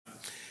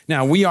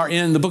Now, we are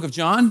in the book of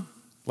John.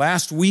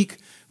 Last week,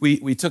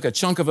 we took a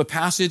chunk of a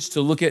passage to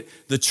look at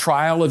the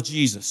trial of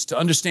Jesus, to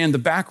understand the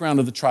background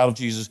of the trial of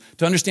Jesus,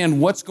 to understand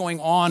what's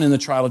going on in the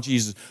trial of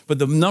Jesus. But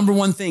the number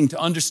one thing to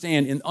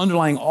understand in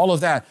underlying all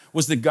of that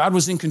was that God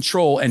was in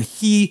control and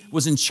he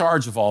was in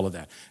charge of all of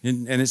that.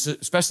 And it's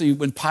especially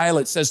when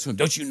Pilate says to him,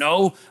 don't you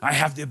know I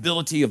have the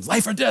ability of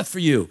life or death for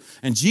you?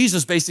 And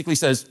Jesus basically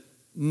says,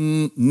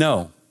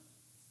 no,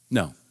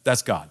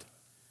 that's God.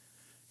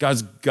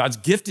 God's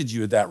gifted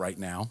you that right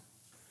now.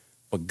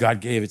 But God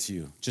gave it to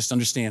you. Just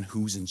understand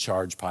who's in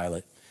charge,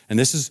 Pilate. And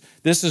this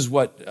is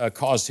what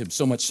caused him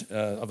so much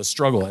of a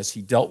struggle as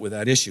he dealt with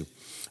that issue.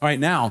 All right,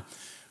 now,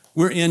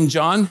 we're in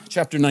John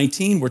chapter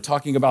 19. We're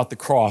talking about the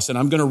cross, and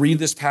I'm going to read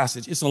this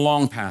passage. It's a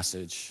long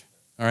passage,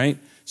 all right?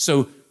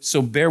 So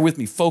bear with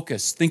me.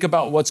 Focus. Think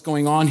about what's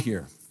going on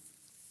here.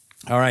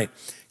 All right.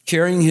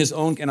 Carrying his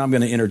own, and I'm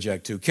going to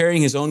interject too,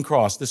 carrying his own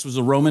cross. This was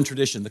a Roman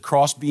tradition. The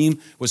crossbeam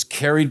was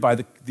carried by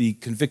the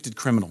convicted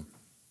criminal.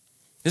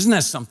 Isn't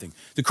that something?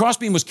 The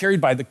crossbeam was carried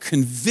by the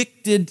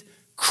convicted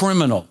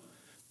criminal.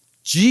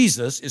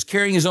 Jesus is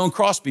carrying his own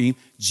crossbeam.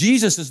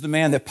 Jesus is the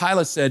man that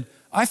Pilate said,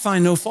 I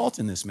find no fault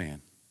in this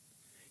man.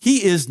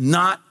 He is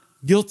not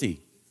guilty.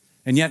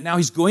 And yet now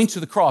he's going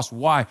to the cross.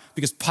 Why?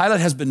 Because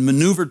Pilate has been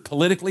maneuvered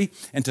politically,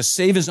 and to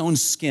save his own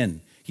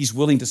skin, he's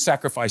willing to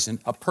sacrifice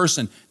a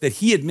person that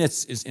he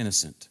admits is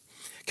innocent.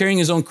 Carrying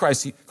his own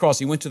cross,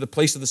 he went to the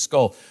place of the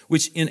skull,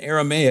 which in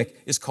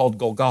Aramaic is called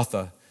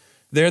Golgotha.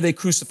 There they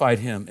crucified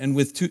him, and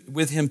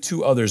with him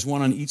two others,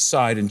 one on each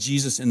side, and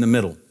Jesus in the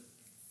middle.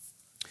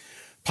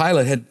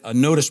 Pilate had a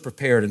notice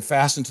prepared and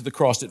fastened to the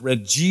cross. It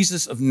read,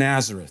 Jesus of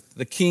Nazareth,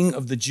 the King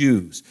of the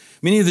Jews.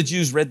 Many of the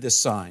Jews read this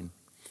sign.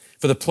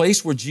 For the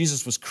place where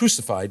Jesus was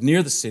crucified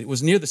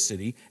was near the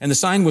city, and the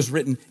sign was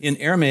written in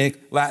Aramaic,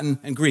 Latin,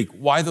 and Greek.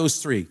 Why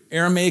those three?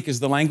 Aramaic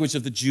is the language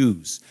of the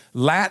Jews.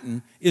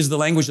 Latin is the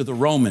language of the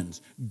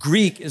Romans.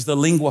 Greek is the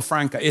lingua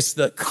franca. It's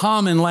the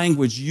common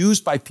language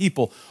used by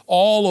people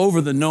all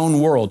over the known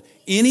world.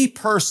 Any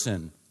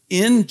person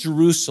in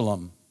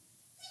Jerusalem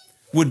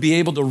would be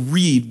able to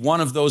read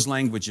one of those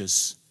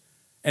languages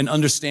and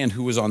understand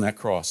who was on that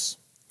cross.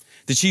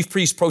 The chief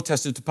priests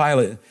protested to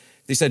Pilate.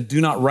 They said,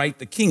 do not write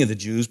the King of the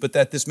Jews, but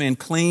that this man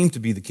claimed to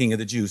be the King of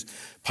the Jews.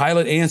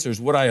 Pilate answers,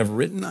 what I have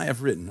written, I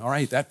have written. All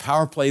right, that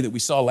power play that we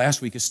saw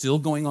last week is still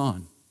going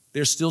on.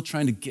 They're still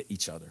trying to get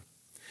each other.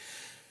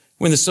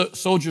 When the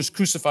soldiers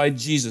crucified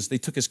Jesus, they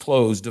took his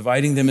clothes,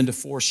 dividing them into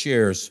 4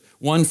 shares,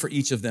 one for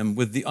each of them,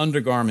 with the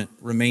undergarment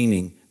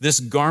remaining.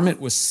 This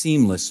garment was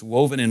seamless,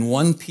 woven in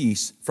one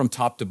piece from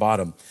top to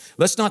bottom.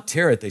 Let's not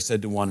tear it, they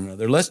said to one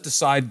another. Let's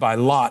decide by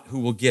lot who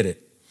will get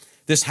it.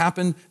 This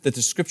happened that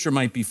the scripture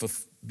might be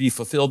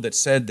fulfilled that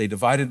said, they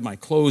divided my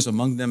clothes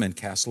among them and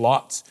cast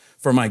lots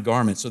for my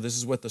garment. So this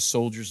is what the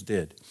soldiers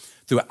did.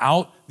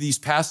 Throughout these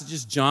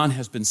passages, John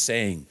has been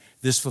saying,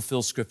 this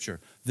fulfills scripture,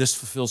 this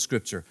fulfills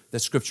scripture, that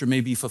scripture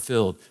may be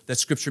fulfilled, that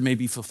scripture may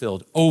be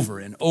fulfilled over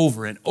and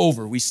over and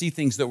over. We see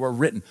things that were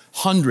written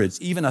hundreds,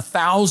 even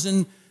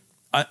 1,000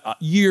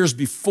 years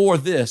before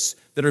this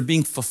that are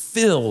being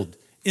fulfilled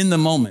in the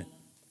moment.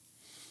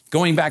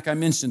 Going back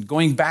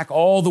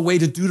all the way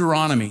to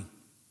Deuteronomy.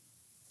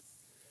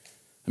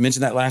 I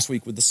mentioned that last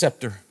week with the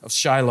scepter of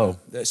Shiloh,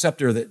 the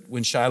scepter that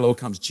when Shiloh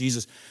comes,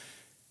 Jesus,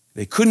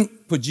 they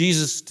couldn't put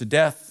Jesus to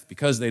death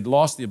because they'd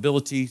lost the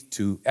ability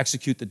to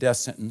execute the death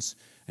sentence.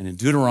 And in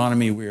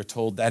Deuteronomy, we are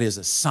told that is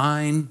a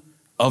sign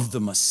of the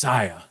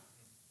Messiah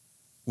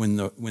when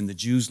the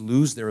Jews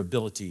lose their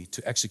ability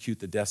to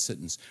execute the death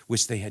sentence,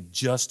 which they had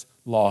just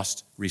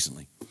lost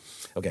recently.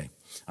 Okay,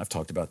 I've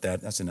talked about that.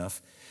 That's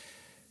enough.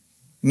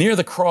 Near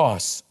the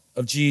cross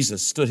of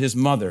Jesus stood his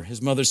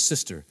mother's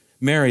sister,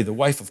 Mary, the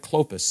wife of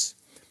Clopas,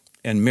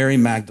 and Mary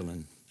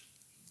Magdalene.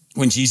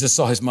 When Jesus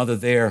saw his mother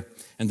there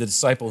and the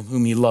disciple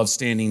whom he loved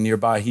standing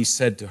nearby, he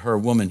said to her,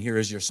 woman, here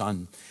is your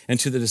son. And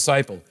to the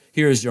disciple,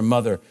 here is your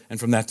mother. And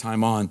from that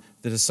time on,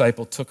 the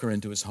disciple took her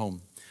into his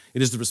home.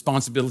 It is the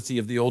responsibility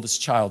of the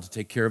oldest child to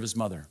take care of his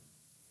mother.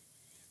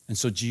 And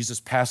so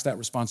Jesus passed that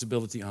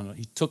responsibility on her.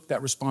 He took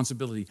that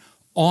responsibility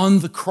on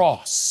the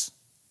cross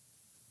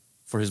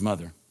for his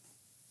mother.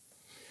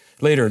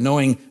 Later,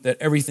 knowing that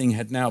everything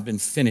had now been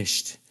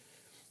finished,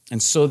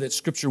 and so that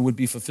scripture would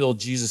be fulfilled,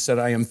 Jesus said,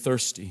 I am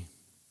thirsty.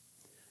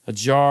 A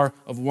jar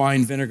of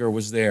wine vinegar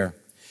was there.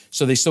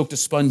 So they soaked a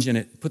sponge in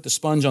it, put the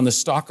sponge on the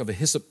stalk of a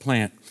hyssop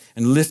plant,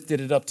 and lifted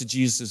it up to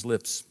Jesus'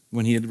 lips.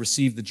 When he had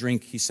received the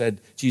drink,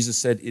 Jesus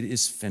said, it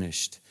is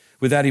finished.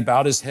 With that, he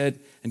bowed his head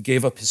and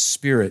gave up his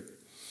spirit.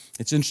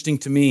 It's interesting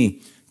to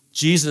me,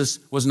 Jesus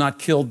was not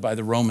killed by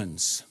the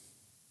Romans.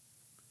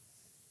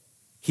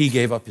 He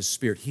gave up his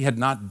spirit. He had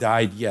not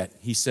died yet.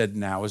 He said,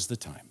 now is the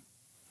time.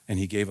 And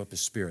he gave up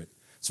his spirit.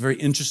 It's a very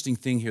interesting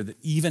thing here that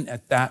even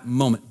at that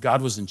moment,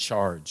 God was in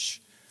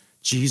charge.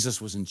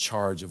 Jesus was in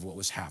charge of what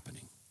was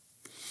happening.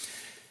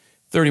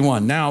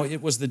 31, now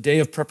it was the day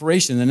of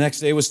preparation. The next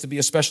day was to be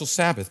a special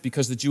Sabbath.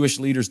 Because the Jewish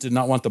leaders did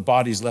not want the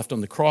bodies left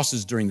on the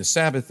crosses during the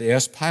Sabbath, they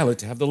asked Pilate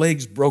to have the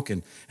legs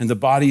broken and the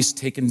bodies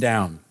taken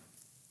down.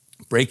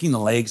 Breaking the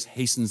legs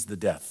hastens the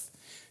death.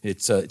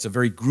 It's a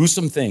very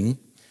gruesome thing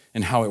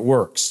and how it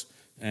works,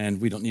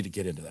 and we don't need to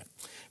get into that.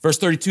 Verse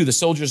 32, the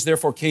soldiers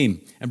therefore came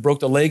and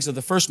broke the legs of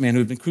the first man who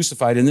had been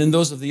crucified and then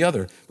those of the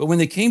other. But when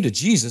they came to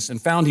Jesus and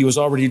found he was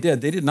already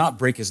dead, they did not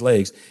break his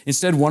legs.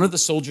 Instead, one of the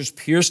soldiers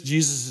pierced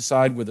Jesus'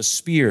 side with a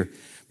spear,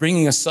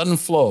 bringing a sudden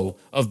flow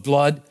of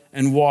blood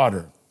and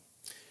water.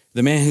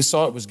 The man who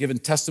saw it was given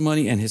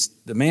testimony, and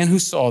the man who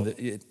saw that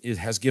it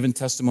has given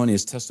testimony,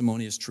 his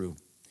testimony is true.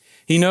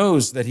 He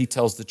knows that he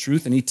tells the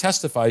truth, and he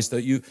testifies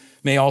that you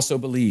may also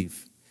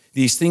believe.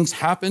 These things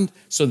happened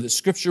so that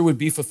Scripture would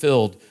be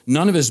fulfilled.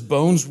 None of his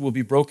bones will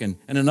be broken.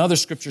 And another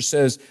Scripture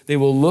says they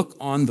will look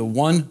on the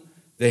one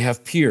they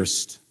have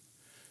pierced.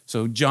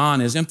 So John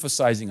is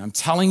emphasizing, I'm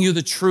telling you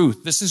the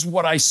truth. This is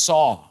what I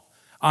saw.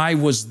 I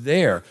was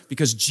there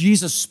because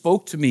Jesus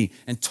spoke to me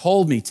and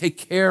told me,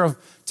 take care of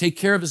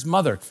his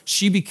mother.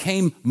 She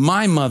became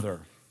my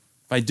mother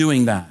by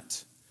doing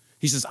that.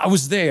 He says, I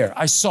was there.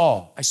 I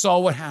saw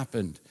what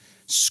happened.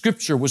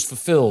 Scripture was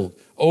fulfilled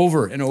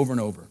over and over and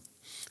over.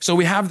 So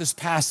we have this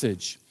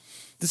passage.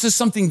 This is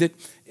something that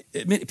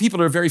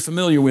people are very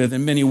familiar with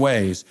in many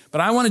ways, but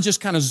I want to just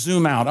kind of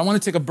zoom out. I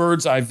want to take a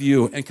bird's eye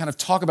view and kind of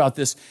talk about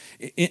this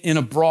in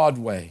a broad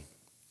way.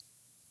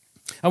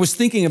 I was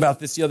thinking about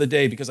this the other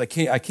day because I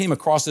came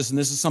across this, and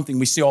this is something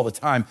we see all the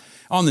time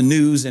on the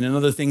news and in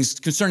other things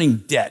concerning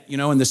debt,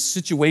 and the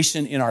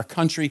situation in our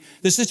country,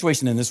 the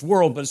situation in this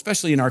world, but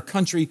especially in our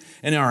country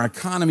and in our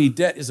economy.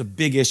 Debt is a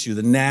big issue,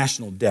 the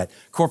national debt,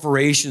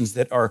 corporations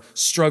that are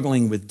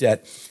struggling with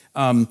debt.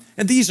 And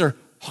these are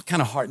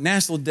kind of hard.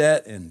 National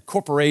debt and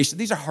corporation,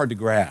 these are hard to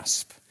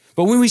grasp.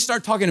 But when we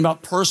start talking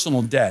about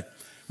personal debt,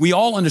 we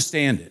all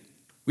understand it.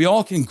 We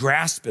all can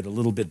grasp it a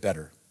little bit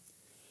better.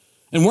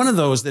 And one of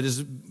those that is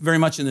very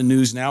much in the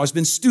news now has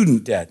been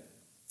student debt.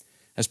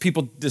 As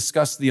people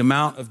discuss the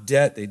amount of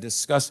debt, they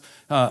discuss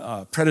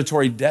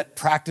predatory debt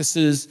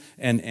practices,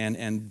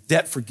 and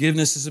debt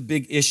forgiveness is a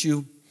big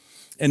issue.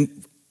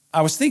 And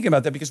I was thinking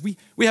about that because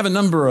we have a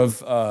number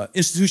of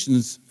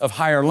institutions of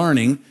higher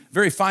learning,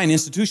 very fine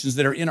institutions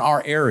that are in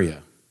our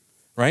area,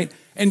 right?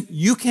 And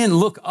you can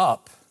look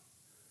up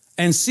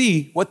and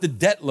see what the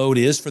debt load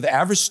is for the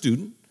average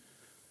student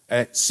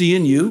at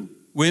CNU,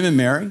 William &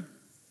 Mary,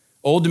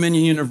 Old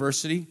Dominion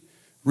University,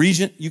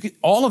 Regent,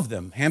 all of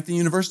them, Hampton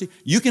University.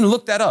 You can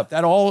look that up.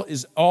 That all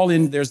is all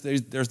in, there's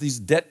these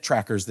debt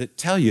trackers that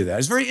tell you that.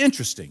 It's very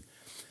interesting.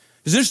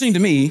 It's interesting to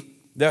me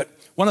that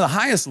one of the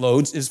highest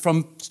loads is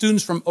from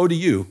students from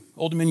ODU,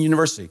 Old Dominion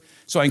University.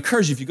 So I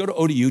encourage you, if you go to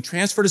ODU,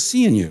 transfer to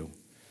CNU.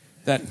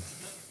 That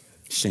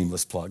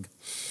shameless plug,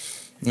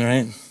 all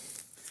right?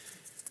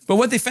 But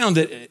what they found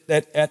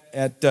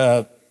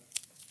at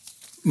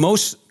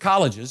most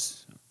colleges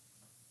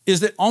is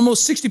that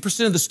almost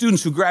 60% of the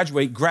students who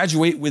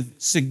graduate with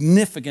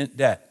significant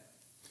debt.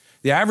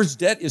 The average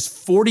debt is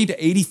 $40,000 to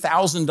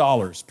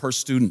 $80,000 per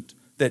student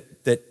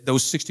that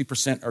those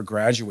 60% are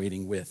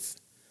graduating with.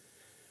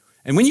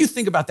 And when you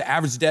think about the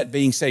average debt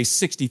being, say,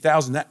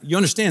 $60,000, you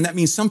understand that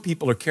means some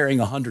people are carrying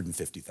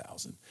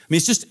 $150,000. I mean,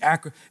 it's just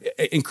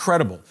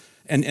incredible.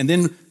 And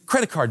then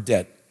credit card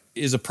debt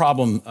is a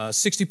problem.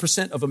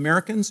 60% of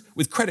Americans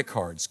with credit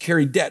cards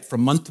carry debt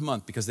from month to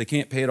month because they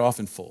can't pay it off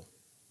in full.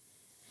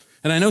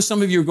 And I know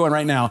some of you are going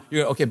right now,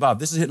 you're okay, Bob,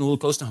 this is hitting a little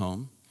close to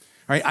home.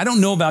 All right, I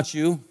don't know about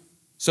you,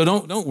 so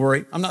don't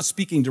worry. I'm not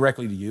speaking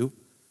directly to you.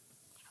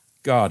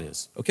 God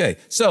is. Okay,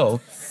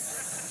 so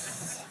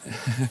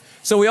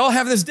we all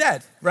have this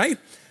debt, right?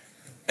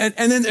 And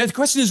then the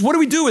question is, what do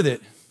we do with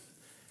it?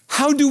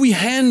 How do we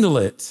handle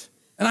it?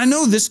 And I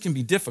know this can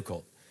be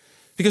difficult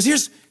because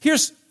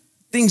here's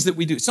things that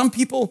we do. Some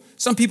people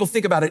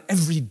think about it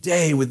every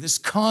day with this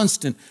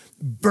constant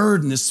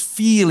burden, this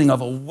feeling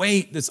of a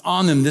weight that's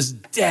on them, this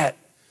debt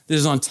that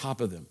is on top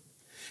of them.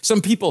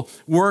 Some people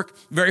work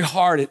very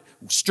hard at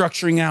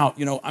structuring out,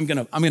 I'm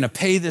gonna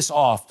pay this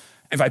off.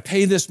 If I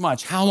pay this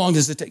much, how long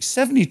does it take?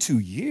 72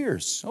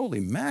 years. Holy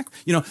mac.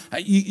 You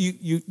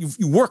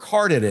work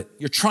hard at it.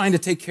 You're trying to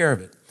take care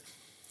of it.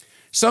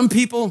 Some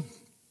people,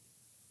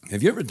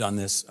 have you ever done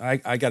this?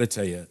 I got to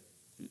tell you,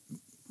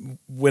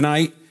 when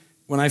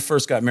I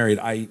first got married,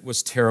 I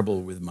was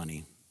terrible with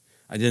money.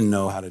 I didn't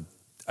know how to,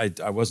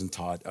 I wasn't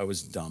taught. I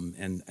was dumb.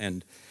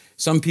 And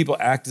some people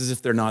act as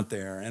if they're not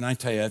there. And I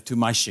tell you, to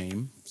my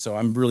shame, so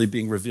I'm really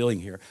being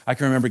revealing here. I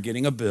can remember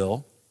getting a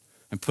bill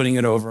and putting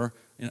it over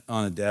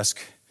on a desk,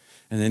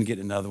 and then get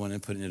another one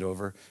and putting it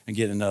over, and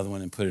get another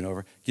one and put it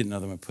over, get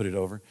another one and put it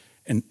over.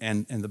 And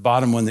the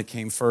bottom one that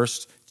came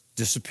first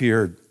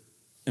disappeared.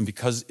 And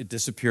because it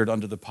disappeared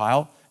under the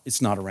pile,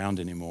 it's not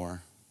around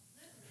anymore.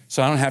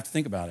 So I don't have to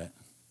think about it.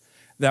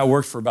 That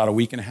worked for about a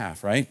week and a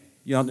half, right?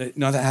 You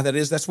know how that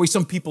is? That's the way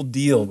some people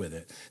deal with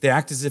it. They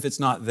act as if it's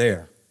not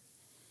there.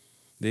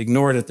 They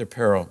ignore it at their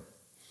peril.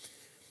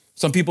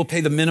 Some people pay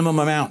the minimum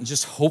amount and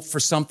just hope for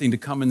something to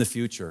come in the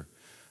future.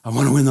 I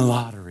want to win the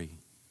lottery.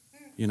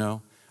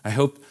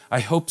 I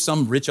hope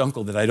some rich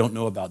uncle that I don't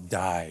know about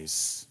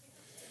dies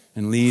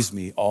and leaves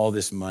me all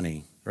this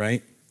money,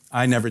 right?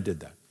 I never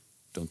did that.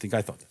 Don't think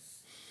I thought that.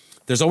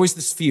 There's always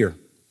this fear.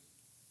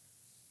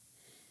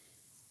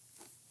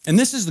 And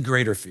this is the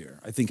greater fear,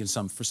 I think,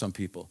 for some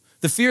people.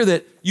 The fear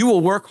that you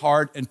will work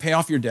hard and pay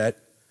off your debt,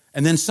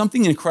 and then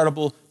something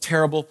incredible,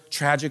 terrible,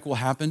 tragic will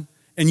happen,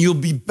 and you'll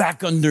be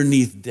back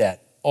underneath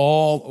debt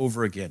all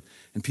over again.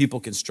 And people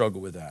can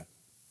struggle with that.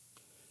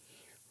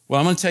 Well,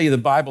 I'm going to tell you, the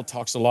Bible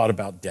talks a lot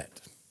about debt.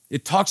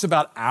 It talks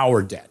about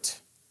our debt.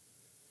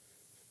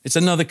 It's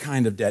another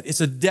kind of debt. It's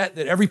a debt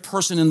that every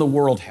person in the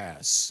world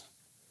has.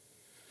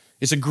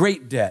 It's a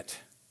great debt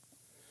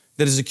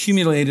that is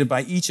accumulated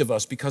by each of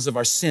us because of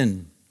our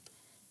sin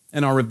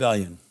and our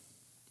rebellion.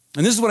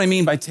 And this is what I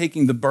mean by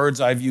taking the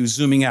bird's eye view,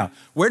 zooming out.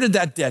 Where did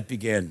that debt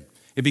begin?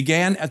 It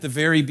began at the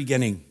very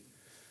beginning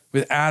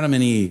with Adam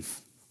and Eve.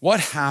 What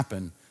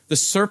happened? The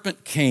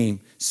serpent came,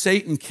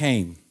 Satan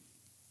came.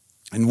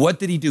 And what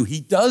did he do? He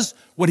does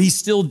what he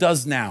still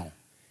does now.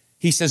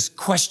 He says,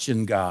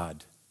 question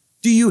God.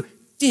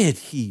 Did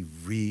he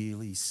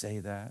really say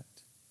that?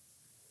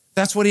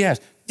 That's what he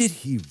asked. Did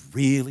he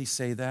really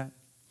say that?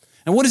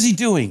 And what is he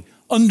doing?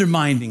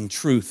 Undermining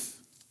truth.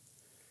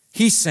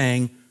 He's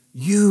saying,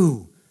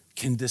 you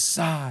can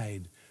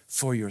decide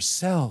for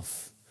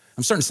yourself.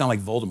 I'm starting to sound like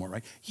Voldemort,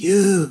 right?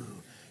 You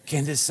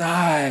can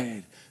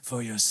decide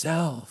for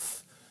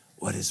yourself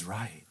what is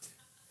right.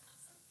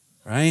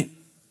 Right?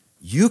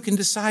 You can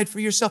decide for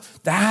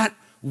yourself. That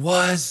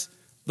was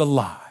the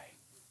lie.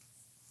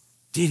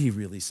 Did he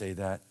really say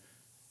that?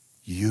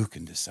 You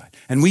can decide.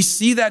 And we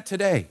see that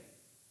today.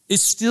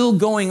 It's still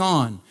going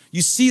on.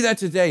 You see that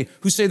today,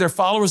 who say they're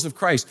followers of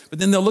Christ, but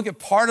then they'll look at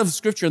part of the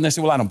scripture and they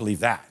say, well, I don't believe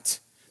that.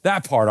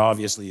 That part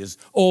obviously is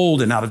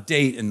old and out of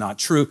date and not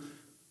true.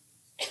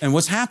 And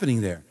what's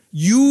happening there?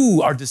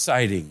 You are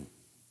deciding.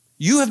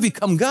 You have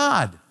become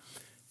God.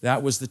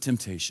 That was the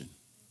temptation.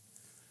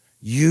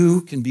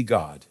 You can be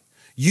God.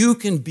 You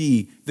can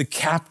be the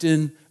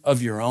captain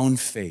of your own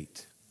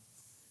fate.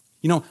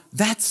 You know,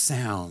 that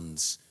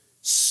sounds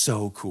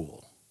so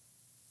cool,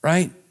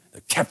 right?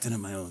 The captain of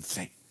my own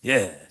fate.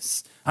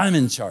 Yes, I'm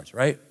in charge,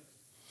 right?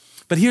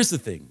 But here's the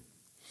thing.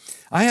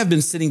 I have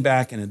been sitting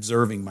back and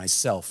observing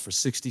myself for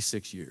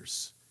 66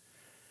 years,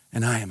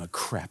 and I am a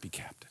crappy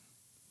captain.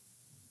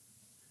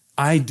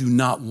 I do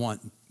not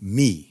want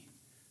me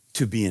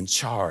to be in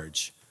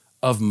charge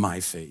of my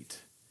fate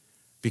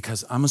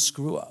because I'm a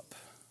screw up,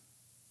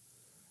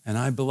 and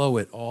I blow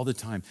it all the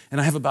time. And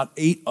I have about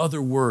 8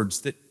 other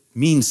words that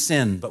mean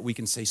sin, but we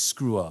can say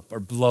screw up or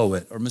blow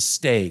it or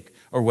mistake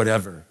or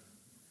whatever.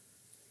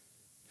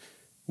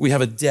 We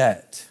have a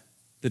debt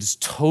that is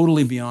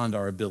totally beyond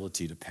our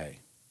ability to pay.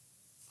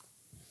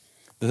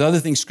 The other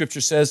thing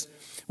Scripture says,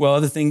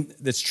 other thing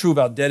that's true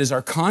about debt is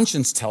our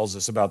conscience tells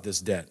us about this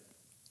debt.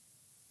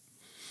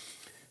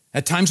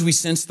 At times we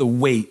sense the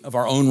weight of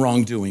our own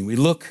wrongdoing. We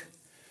look,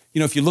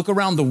 if you look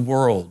around the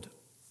world,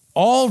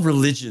 all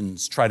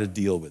religions try to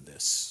deal with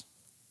this.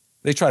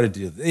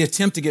 They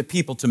attempt to get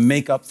people to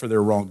make up for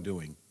their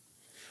wrongdoing.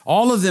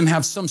 All of them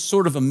have some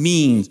sort of a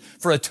means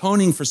for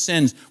atoning for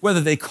sins, whether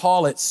they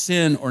call it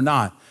sin or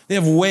not. They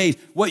have ways,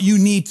 what you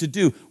need to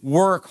do,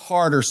 work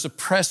harder,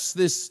 suppress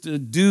this, to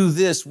do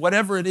this,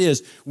 whatever it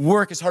is,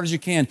 work as hard as you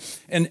can.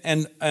 And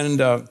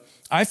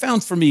I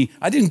found for me,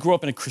 I didn't grow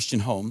up in a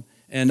Christian home,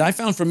 and I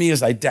found for me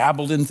as I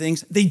dabbled in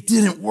things, they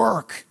didn't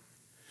work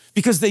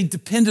because they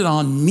depended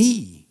on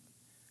me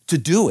to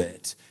do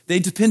it. They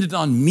depended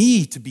on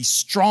me to be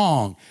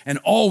strong and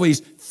always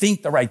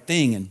think the right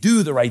thing and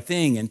do the right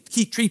thing and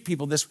treat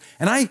people this way.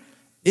 And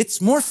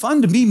it's more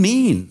fun to be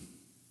mean.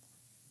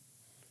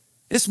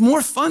 It's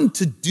more fun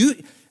to do.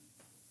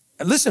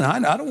 Listen,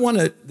 I don't want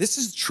to, this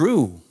is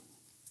true.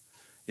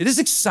 It is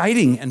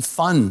exciting and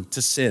fun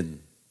to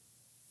sin.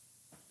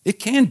 It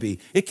can be.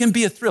 It can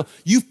be a thrill.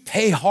 You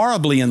pay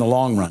horribly in the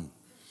long run.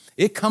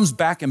 It comes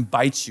back and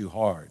bites you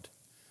hard.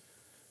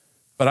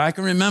 But I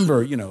can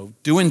remember,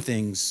 doing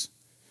things,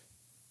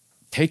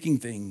 taking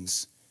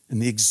things, and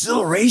the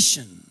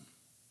exhilaration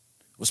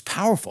was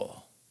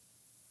powerful.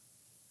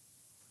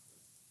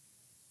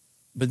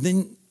 But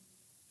then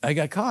I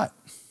got caught.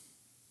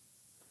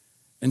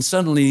 And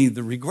suddenly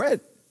the regret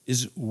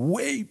is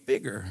way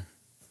bigger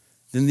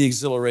than the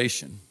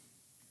exhilaration.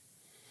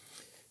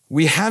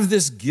 We have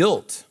this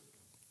guilt.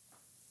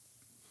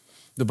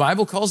 The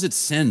Bible calls it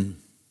sin.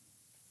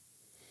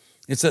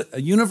 It's a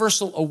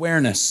universal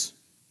awareness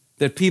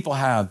that people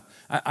have.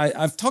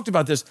 I've talked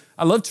about this.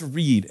 I love to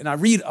read, and I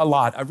read a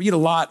lot. I read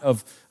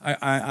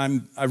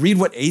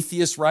what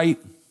atheists write.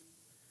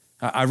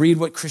 I read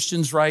what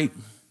Christians write.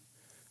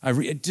 I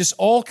read just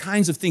all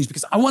kinds of things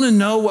because I want to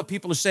know what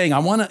people are saying. I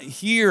want to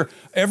hear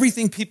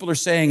everything people are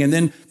saying and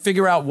then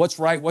figure out what's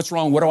right, what's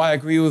wrong, what do I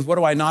agree with, what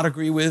do I not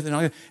agree with.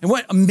 And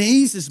what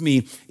amazes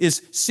me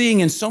is seeing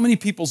in so many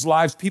people's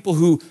lives people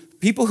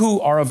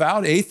who are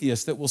avowed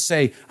atheists that will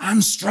say,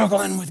 I'm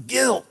struggling with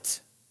guilt.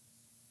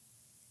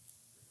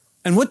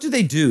 And what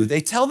do?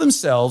 They tell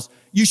themselves,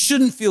 you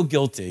shouldn't feel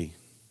guilty.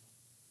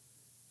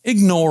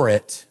 Ignore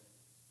it.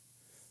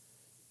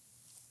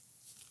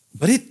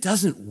 But it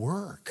doesn't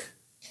work.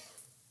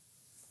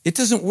 It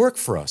doesn't work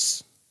for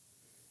us.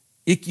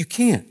 You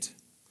can't.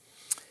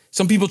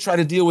 Some people try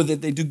to deal with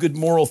it. They do good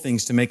moral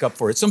things to make up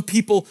for it. Some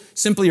people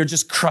simply are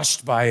just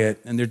crushed by it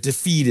and they're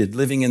defeated,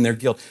 living in their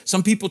guilt.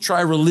 Some people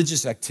try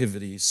religious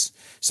activities.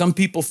 Some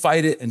people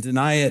fight it and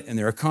deny it, and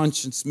their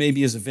conscience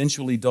maybe is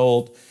eventually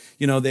dulled.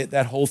 You know,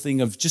 that whole thing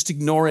of just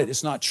ignore it.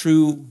 It's not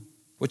true.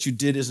 What you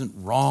did isn't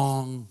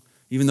wrong.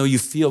 Even though you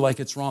feel like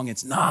it's wrong,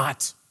 it's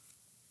not.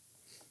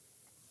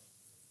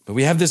 But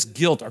we have this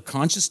guilt. Our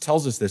conscience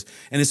tells us this,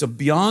 and it's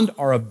beyond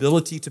our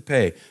ability to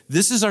pay.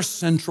 This is our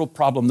central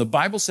problem. The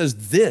Bible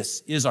says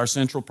this is our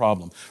central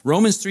problem.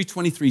 Romans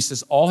 3:23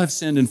 says, all have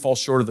sinned and fall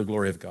short of the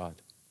glory of God.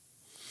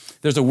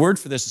 There's a word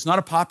for this. It's not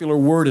a popular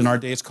word in our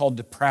day. It's called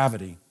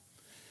depravity.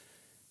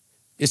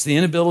 It's the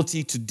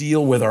inability to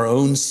deal with our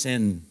own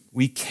sin.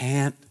 We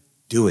can't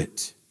do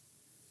it.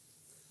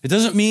 It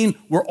doesn't mean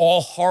we're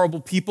all horrible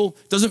people.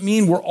 It doesn't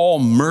mean we're all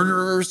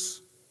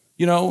murderers,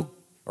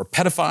 or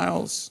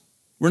pedophiles.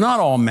 We're not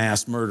all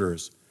mass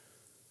murderers.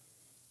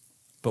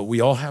 But we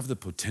all have the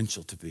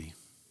potential to be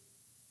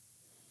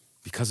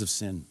because of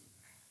sin.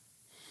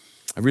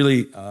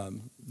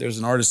 There's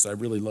an artist I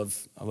really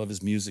love. I love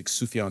his music,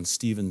 Sufjan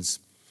Stevens.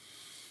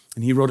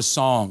 And he wrote a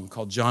song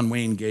called John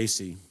Wayne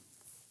Gacy.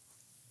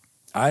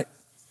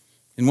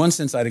 In one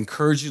sense, I'd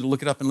encourage you to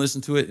look it up and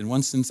listen to it. In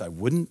one sense, I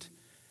wouldn't.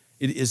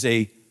 It is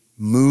a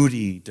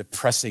moody,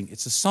 depressing,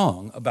 it's a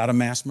song about a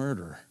mass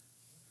murderer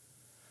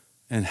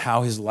and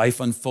how his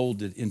life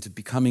unfolded into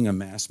becoming a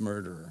mass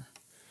murderer.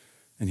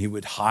 And he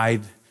would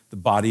hide the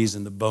bodies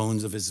and the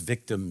bones of his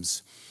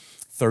victims,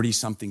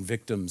 30-something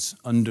victims,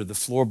 under the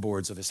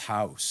floorboards of his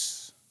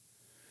house.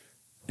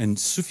 And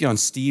Sufjan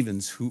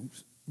Stevens, who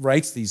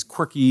writes these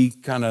quirky,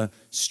 kind of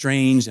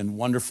strange and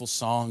wonderful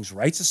songs,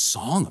 writes a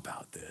song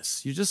about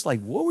this. You're just like,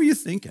 what were you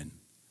thinking?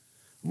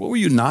 What were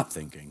you not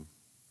thinking?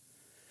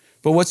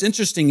 But what's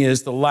interesting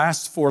is the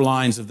last 4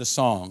 lines of the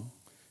song.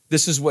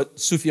 This is what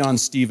Sufjan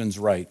Stevens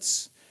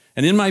writes.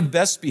 And in my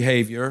best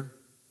behavior,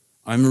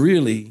 I'm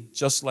really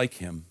just like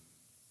him.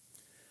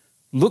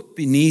 Look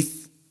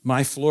beneath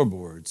my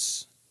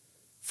floorboards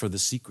for the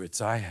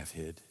secrets I have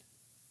hid.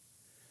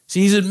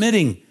 See, he's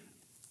admitting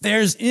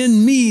there's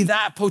in me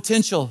that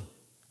potential.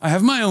 I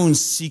have my own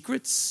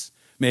secrets.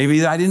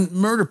 Maybe I didn't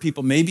murder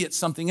people. Maybe it's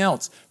something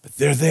else. But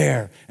they're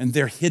there and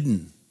they're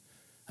hidden.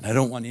 And I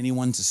don't want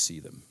anyone to see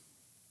them.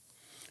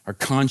 Our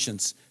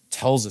conscience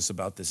tells us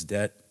about this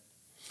debt.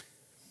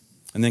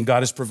 And then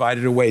God has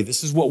provided a way.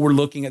 This is what we're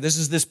looking at. This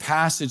is this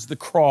passage, the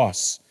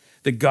cross,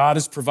 that God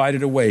has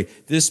provided a way.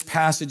 This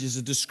passage is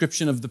a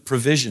description of the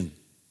provision.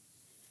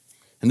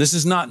 And this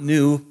is not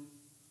new. I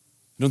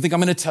don't think I'm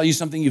going to tell you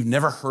something you've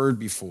never heard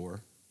before.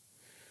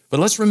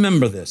 But let's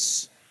remember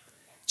this.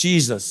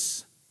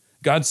 Jesus,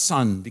 God's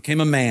Son,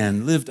 became a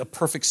man, lived a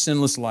perfect,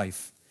 sinless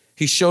life.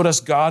 He showed us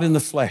God in the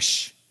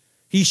flesh.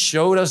 He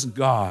showed us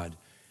God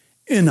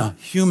in a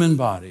human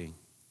body.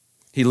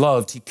 He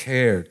loved, he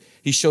cared,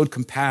 he showed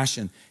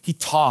compassion. He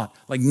taught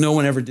like no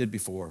one ever did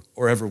before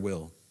or ever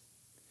will.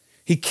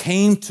 He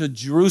came to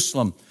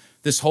Jerusalem.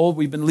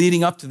 We've been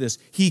leading up to this.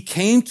 He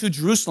came to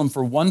Jerusalem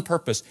for one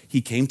purpose.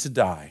 He came to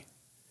die.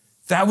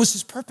 That was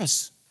his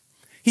purpose.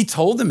 He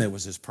told them it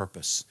was his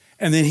purpose.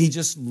 And then he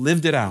just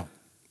lived it out.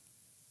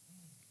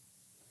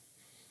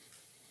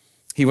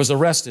 He was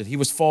arrested. He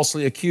was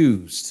falsely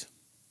accused.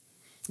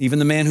 Even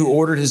the man who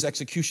ordered his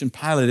execution,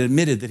 Pilate,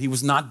 admitted that he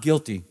was not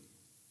guilty.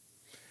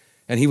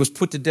 And he was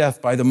put to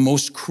death by the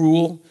most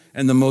cruel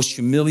and the most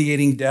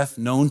humiliating death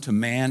known to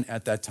man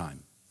at that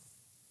time.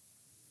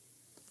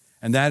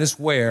 And that is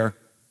where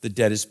the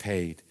debt is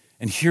paid.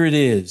 And here it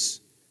is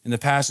in the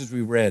passage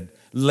we read.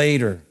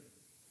 Later,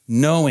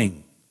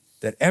 knowing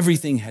that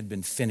everything had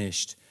been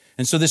finished.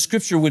 And so the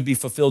scripture would be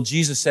fulfilled.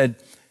 Jesus said,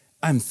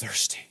 I'm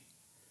thirsty.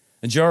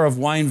 A jar of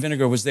wine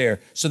vinegar was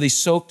there. So they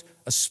soaked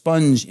a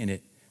sponge in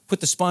it, put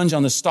the sponge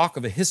on the stalk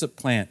of a hyssop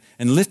plant,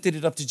 and lifted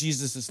it up to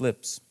Jesus'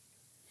 lips.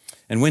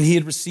 And when he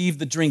had received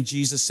the drink,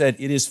 Jesus said,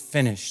 it is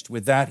finished.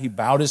 With that, he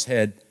bowed his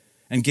head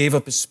and gave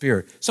up his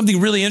spirit. Something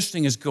really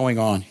interesting is going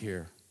on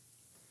here.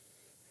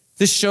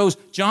 This shows,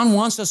 John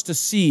wants us to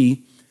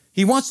see,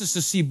 he wants us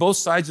to see both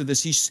sides of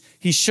this.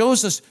 He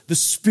shows us the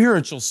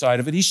spiritual side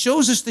of it. He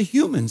shows us the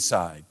human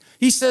side.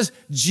 He says,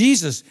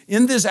 Jesus,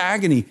 in this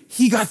agony,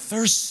 he got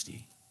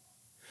thirsty.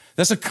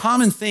 That's a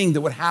common thing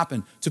that would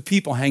happen to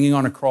people hanging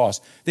on a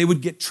cross. They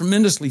would get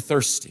tremendously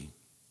thirsty.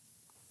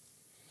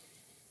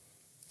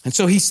 And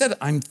so he said,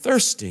 I'm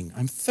thirsting.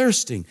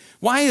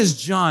 Why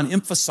is John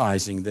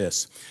emphasizing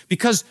this?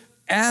 Because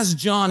as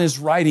John is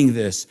writing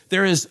this,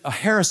 there is a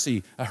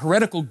heresy, a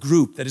heretical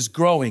group that is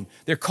growing.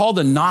 They're called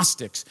the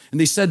Gnostics. And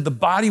they said the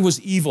body was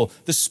evil,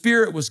 the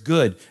spirit was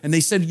good. And they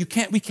said, we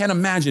can't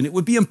imagine. It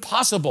would be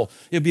impossible.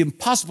 It would be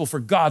impossible for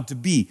God to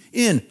be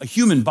in a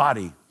human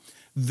body.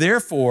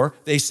 Therefore,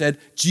 they said,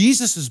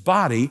 Jesus'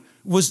 body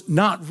was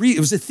not real.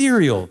 It was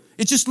ethereal.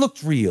 It just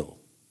looked real.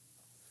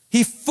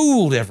 He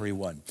fooled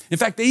everyone. In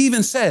fact, they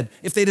even said,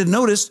 if they'd have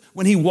noticed,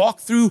 when he walked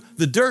through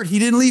the dirt, he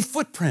didn't leave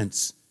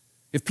footprints.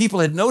 If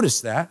people had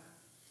noticed that.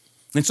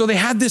 And so they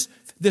had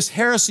this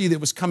heresy that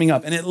was coming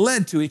up, and it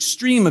led to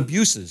extreme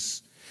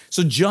abuses.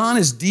 So John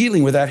is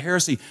dealing with that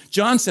heresy.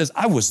 John says,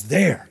 I was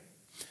there.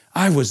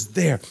 I was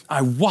there.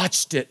 I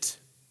watched it.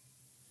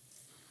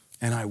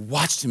 And I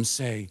watched him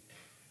say,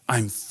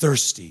 I'm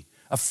thirsty.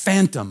 A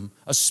phantom,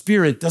 a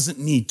spirit doesn't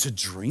need to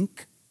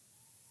drink.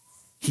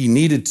 He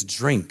needed to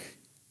drink.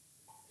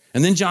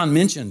 And then John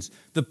mentions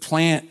the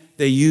plant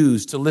they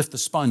use to lift the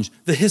sponge,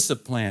 the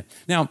hyssop plant.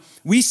 Now,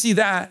 we see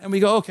that and we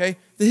go, okay,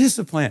 the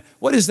hyssop plant,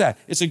 what is that?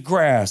 It's a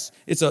grass.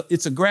 It's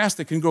a grass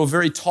that can grow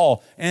very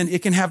tall, and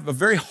it can have a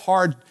very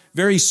hard,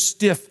 very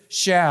stiff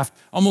shaft,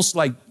 almost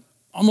like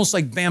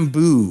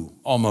bamboo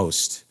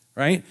almost,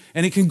 right?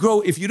 And it can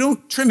grow, if you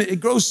don't trim it, it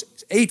grows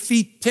 8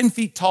 feet, 10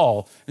 feet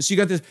tall. And so you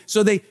got this,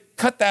 so they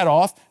cut that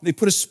off, they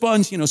put a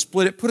sponge,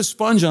 split it, put a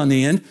sponge on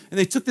the end, and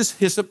they took this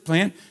hyssop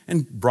plant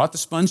and brought the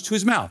sponge to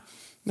his mouth.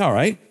 All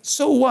right,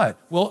 so what?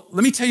 Well,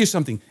 let me tell you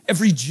something.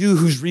 Every Jew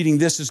who's reading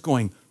this is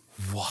going,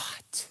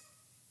 what?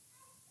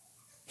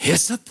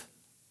 Hyssop?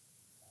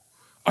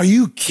 Are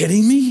you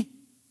kidding me?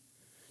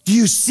 Do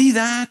you see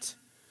that?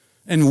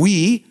 And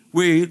we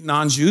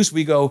non-Jews,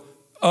 we go,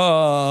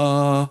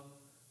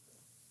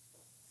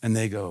 and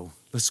they go,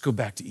 let's go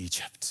back to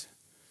Egypt.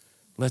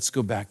 Let's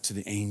go back to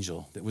the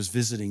angel that was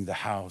visiting the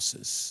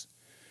houses.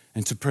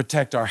 And to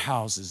protect our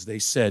houses, they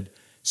said,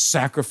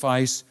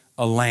 sacrifice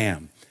a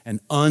lamb,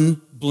 an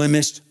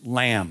unblemished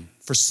lamb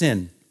for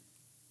sin.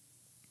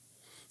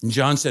 And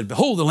John said,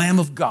 behold, the Lamb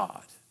of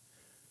God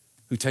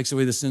who takes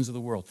away the sins of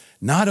the world.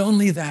 Not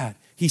only that,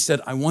 he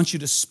said, I want you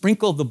to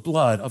sprinkle the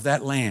blood of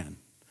that lamb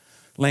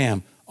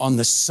on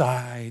the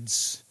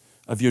sides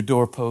of your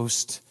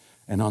doorpost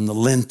and on the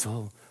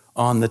lintel,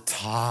 on the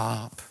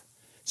top.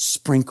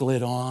 Sprinkle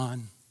it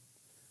on.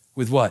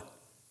 With what?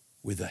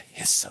 With a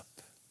hyssop.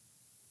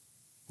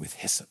 With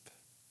hyssop.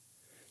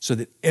 So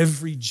that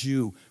every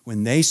Jew,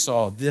 when they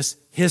saw this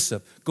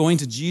hyssop going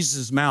to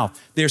Jesus' mouth,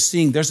 they're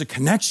seeing there's a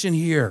connection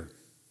here.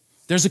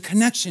 There's a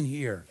connection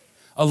here.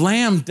 A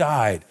lamb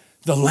died.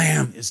 The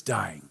lamb is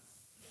dying.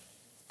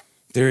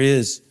 There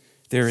is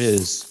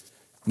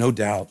no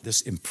doubt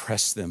this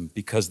impressed them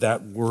because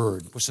that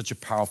word was such a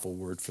powerful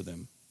word for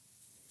them.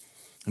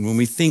 And when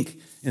we think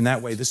in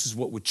that way, this is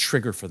what would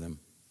trigger for them.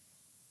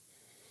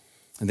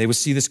 And they would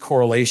see this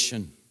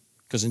correlation.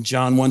 Because in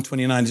John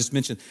 1:29, I just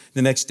mentioned,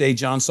 the next day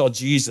John saw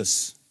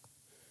Jesus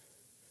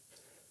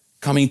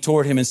coming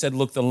toward him and said,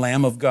 look, the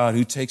Lamb of God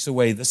who takes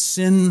away the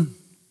sin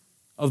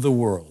of the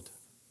world.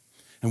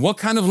 And what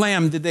kind of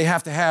lamb did they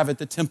have to have at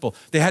the temple?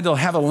 They had to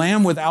have a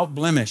lamb without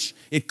blemish.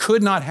 It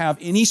could not have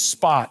any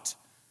spot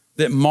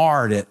that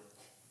marred it.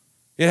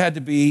 It had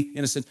to be,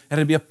 in a sense, it had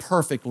to be a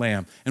perfect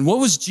lamb. And what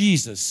was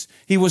Jesus?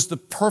 He was the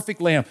perfect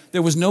lamb.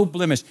 There was no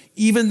blemish.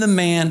 Even the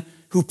man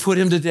who put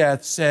him to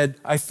death said,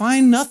 I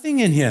find nothing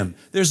in him.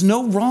 There's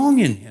no wrong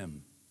in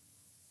him.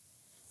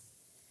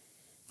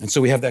 And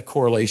so we have that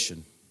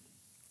correlation.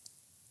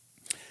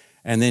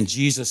 And then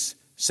Jesus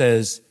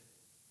says,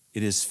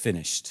 it is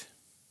finished.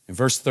 In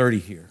verse 30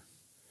 here.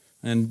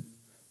 And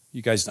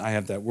you guys, I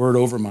have that word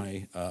over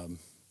my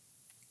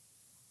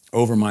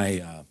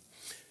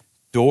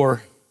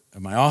door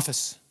of my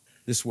office.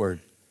 This word,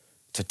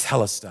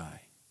 tetelestai.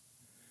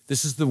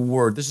 This is the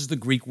word, this is the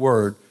Greek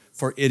word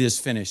for it is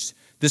finished.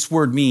 This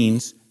word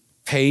means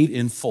paid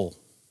in full.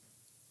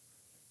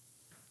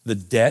 The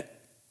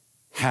debt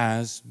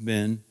has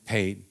been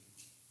paid.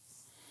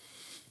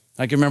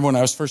 I can remember when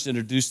I was first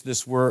introduced to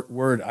this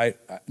word,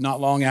 not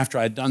long after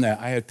I had done that,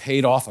 I had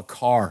paid off a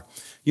car.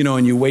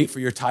 And you wait for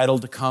your title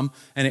to come,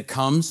 and it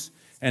comes,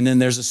 and then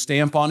there's a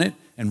stamp on it,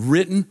 and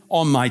written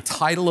on my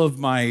title of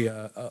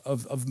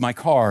my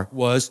car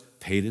was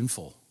paid in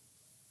full.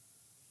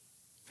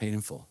 Paid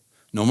in full.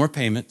 No more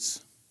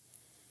payments.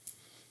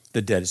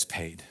 The debt is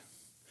paid.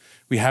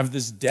 We have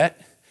this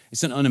debt.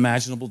 It's an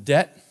unimaginable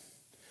debt.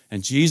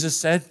 And Jesus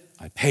said,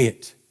 I pay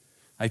it.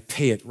 I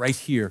pay it right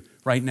here,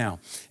 right now.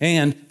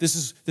 And this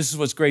is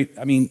what's great.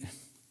 I mean,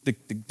 the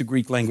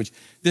Greek language.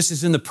 This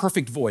is in the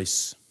perfect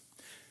voice.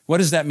 What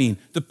does that mean?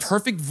 The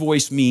perfect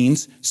voice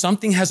means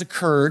something has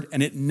occurred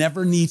and it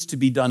never needs to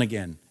be done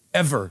again,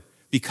 ever,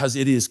 because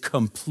it is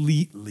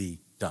completely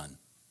done.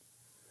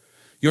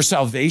 Your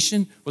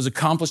salvation was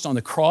accomplished on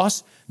the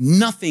cross.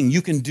 Nothing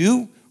you can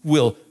do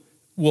will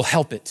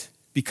help it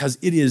because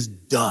it is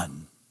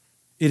done.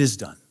 It is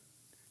done.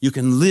 You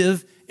can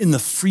live in the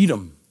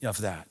freedom of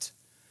that.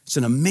 It's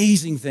an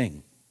amazing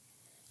thing.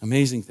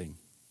 Amazing thing.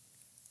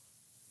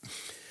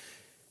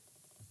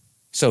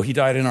 So he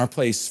died in our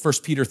place.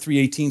 1 Peter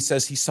 3:18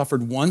 says he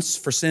suffered once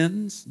for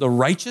sins, the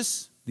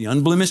righteous, the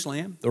unblemished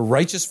lamb, the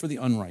righteous for the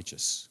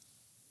unrighteous.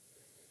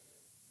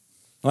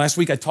 Last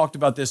week I talked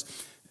about this,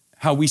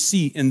 how we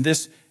see in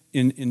this,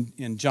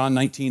 in John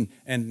 19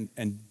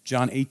 and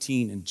John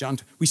 18 and John,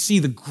 we see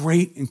the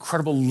great,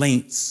 incredible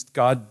lengths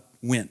God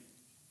went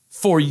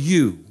for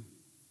you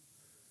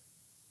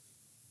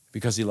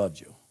because he loved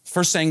you.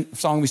 First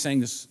song we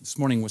sang this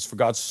morning was For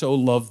God So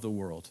Loved the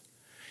World.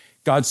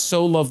 God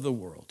so loved the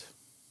world.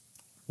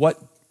 What?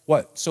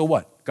 So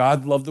what?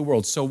 God loved the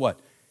world. So what?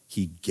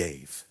 He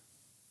gave.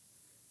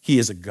 He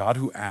is a God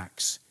who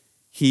acts.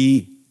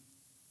 He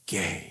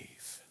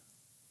gave.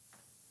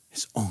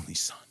 his only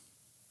son.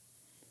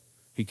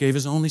 He gave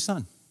his only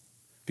son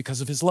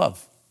because of his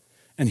love.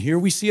 And here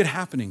we see it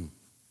happening.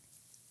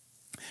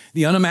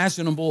 The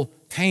unimaginable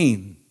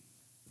pain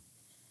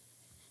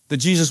that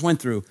Jesus went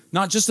through,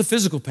 not just the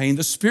physical pain,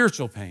 the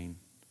spiritual pain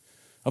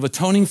of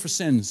atoning for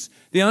sins,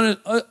 the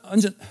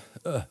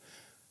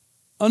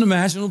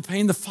unimaginable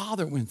pain the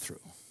Father went through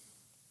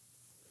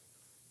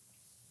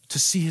to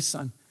see his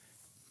son.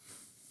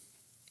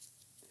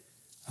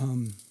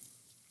 One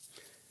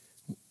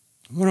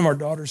of our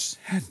daughters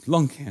had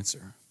lung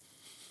cancer,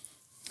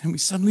 and we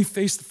suddenly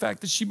faced the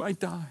fact that she might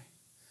die.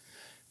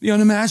 The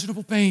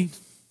unimaginable pain.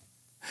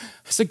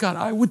 I said, God,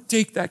 I would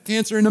take that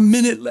cancer in a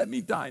minute. Let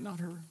me die, not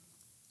her.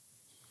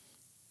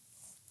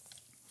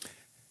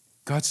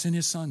 God sent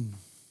his son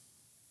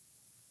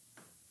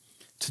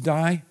to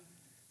die,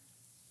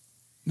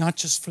 not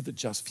just for the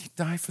just, he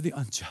died for the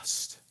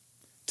unjust,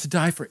 to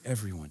die for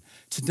everyone,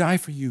 to die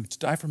for you, to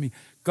die for me.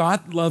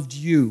 God loved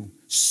you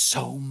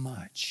so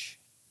much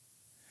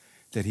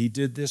that he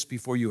did this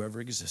before you ever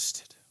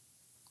existed,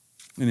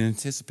 in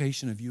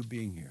anticipation of you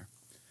being here.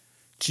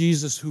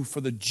 Jesus, who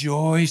for the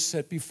joy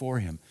set before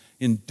him,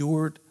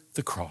 endured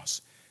the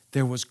cross.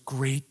 There was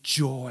great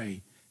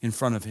joy in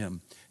front of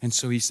him. And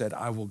so he said,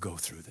 I will go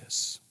through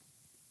this.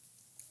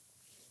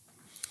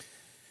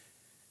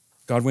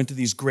 God went to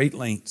these great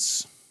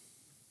lengths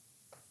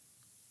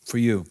for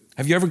you.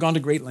 Have you ever gone to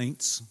great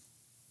lengths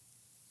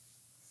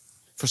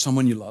for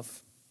someone you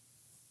love?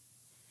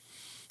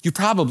 You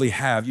probably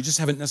have. You just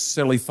haven't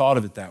necessarily thought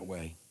of it that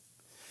way.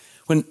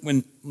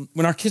 When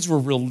our kids were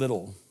real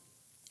little,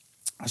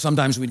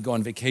 sometimes we'd go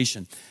on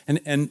vacation,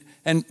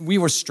 and we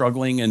were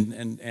struggling,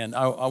 and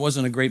I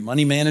wasn't a great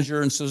money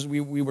manager, and so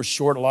we were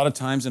short a lot of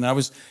times, and I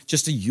was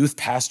just a youth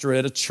pastor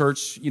at a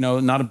church,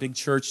 not a big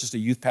church, just a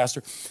youth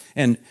pastor,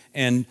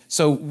 and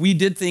so we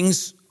did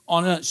things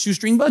on a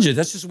shoestring budget.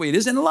 That's just the way it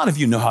is, and a lot of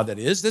you know how that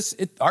is.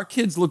 Our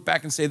kids look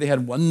back and say they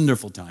had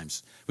wonderful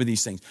times with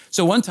these things.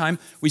 So one time,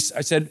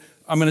 I said,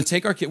 I'm going to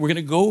take our kid. We're going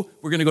to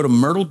go to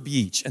Myrtle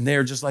Beach. And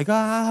they're just like,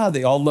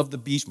 they all love the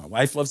beach. My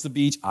wife loves the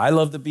beach. I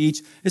love the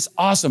beach. It's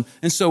awesome.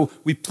 And so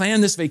we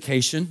planned this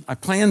vacation. I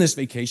planned this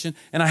vacation,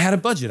 and I had a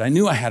budget. I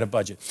knew I had a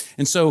budget.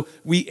 And so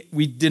we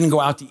didn't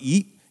go out to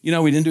eat. We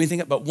didn't do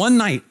anything. But one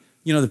night,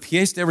 the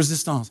pièce de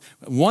résistance.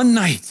 One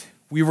night,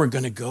 we were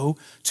going to go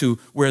to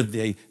where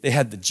they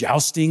had the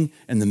jousting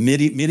and the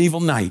medieval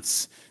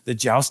knights, the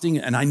jousting.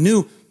 And I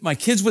knew my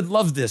kids would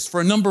love this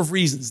for a number of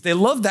reasons. They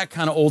love that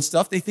kind of old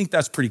stuff. They think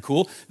that's pretty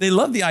cool. They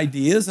love the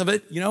ideas of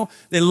it.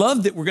 They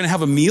love that we're going to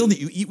have a meal that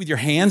you eat with your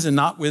hands and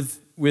not with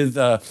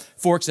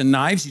forks and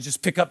knives. You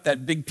just pick up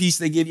that big piece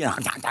they give you,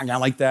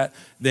 like that.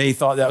 They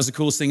thought that was the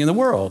coolest thing in the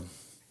world.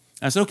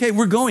 I said, okay,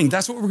 we're going.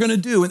 That's what we're going to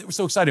do. And they were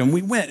so excited. And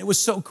we went. It was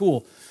so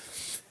cool.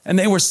 And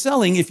they were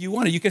selling, if you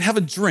wanted, you could have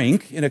a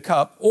drink in a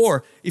cup,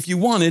 or if you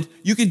wanted,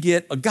 you could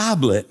get a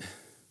goblet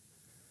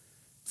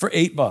for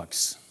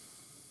 $8.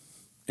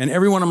 And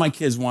every one of my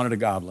kids wanted a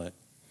goblet.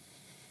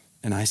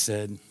 And I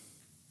said,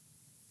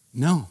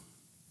 no,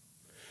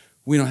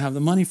 we don't have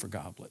the money for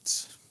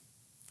goblets.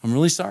 I'm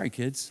really sorry,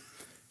 kids.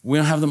 We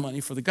don't have the money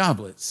for the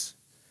goblets.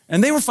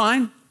 And they were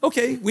fine.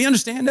 Okay, we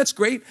understand. That's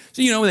great.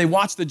 So, they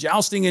watch the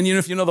jousting, and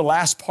if you know the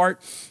last part,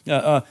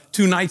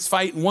 two knights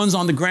fight, and one's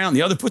on the ground.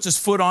 The other puts his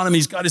foot on him.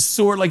 He's got his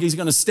sword like he's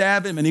going to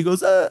stab him, and he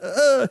goes,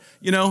 And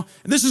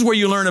this is where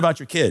you learn about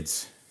your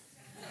kids.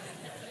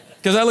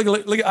 Because I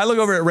look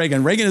over at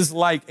Reagan. Reagan is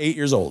like 8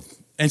 years old.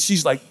 And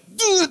she's like,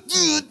 do.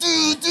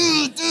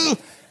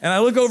 And I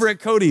look over at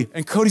Cody.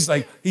 And Cody's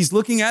like, he's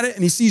looking at it.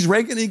 And he sees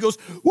Reagan. And he goes,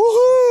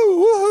 woohoo,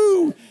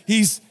 woohoo.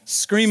 He's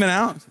screaming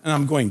out. And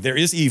I'm going, there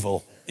is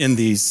evil in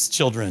these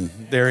children.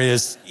 There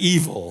is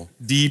evil,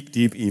 deep,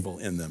 deep evil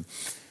in them.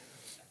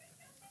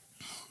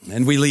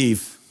 And we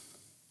leave.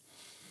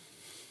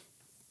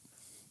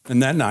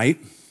 And that night,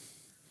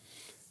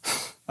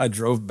 I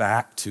drove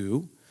back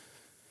to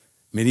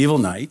Medieval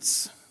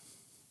Knights,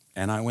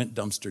 and I went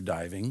dumpster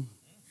diving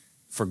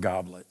for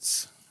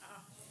goblets.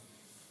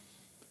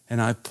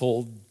 And I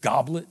pulled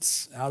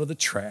goblets out of the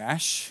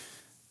trash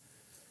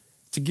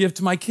to give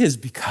to my kids.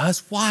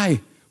 Because why?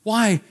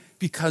 Why?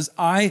 Because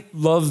I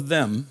love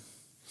them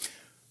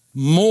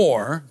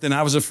more than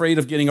I was afraid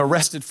of getting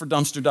arrested for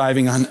dumpster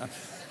diving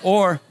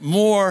or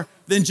more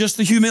than just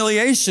the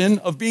humiliation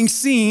of being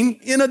seen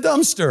in a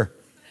dumpster,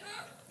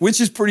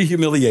 which is pretty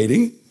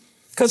humiliating.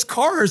 Because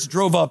cars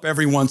drove up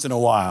every once in a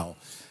while.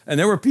 And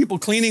there were people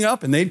cleaning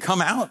up, and they'd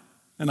come out.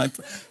 And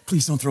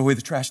please don't throw away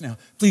the trash now.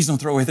 Please don't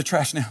throw away the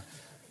trash now.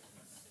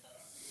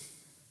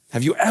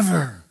 Have you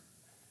ever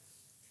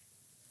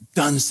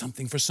done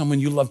something for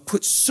someone you love,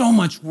 put so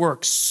much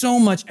work, so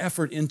much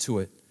effort into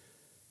it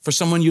for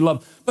someone you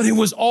love, but it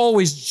was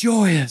always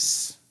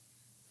joyous?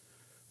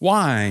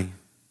 Why?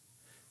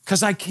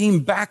 Because I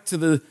came back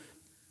to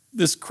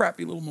this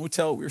crappy little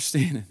motel we were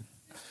staying in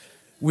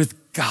with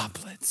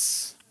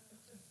goblets.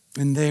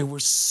 And they were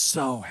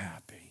so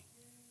happy.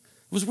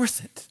 It was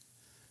worth it.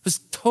 It was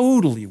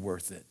totally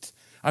worth it.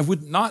 I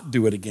would not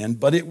do it again,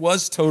 but it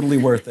was totally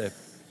worth it.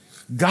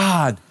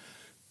 God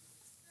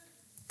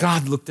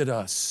looked at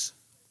us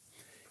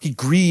He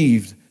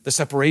grieved the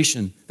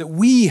separation that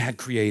we had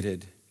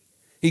created.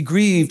 He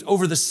grieved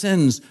over the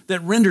sins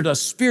that rendered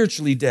us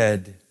spiritually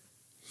dead.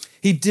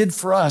 He did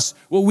for us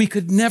what we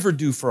could never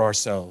do for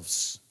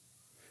ourselves.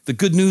 The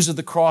good news of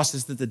the cross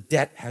is that the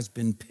debt has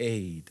been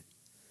paid.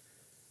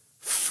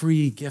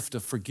 Free gift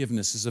of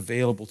forgiveness is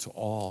available to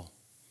all.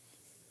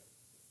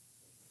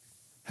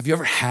 Have you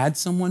ever had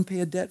someone pay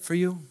a debt for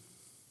you?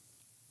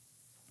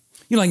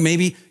 You know, like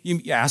maybe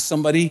you ask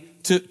somebody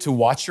to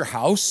watch your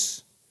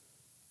house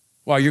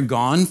while you're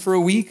gone for a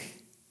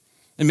week,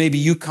 and maybe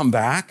you come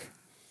back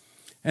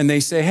and they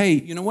say, hey,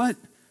 you know what?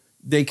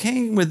 They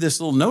came with this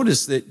little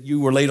notice that you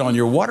were late on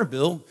your water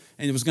bill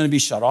and it was going to be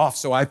shut off,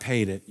 so I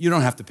paid it. You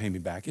don't have to pay me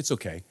back. It's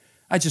okay.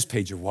 I just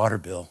paid your water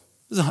bill.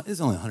 It's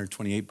only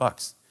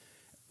 $128.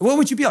 What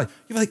would you be like?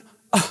 You'd be like,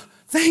 oh,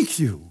 thank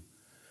you.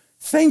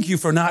 Thank you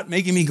for not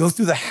making me go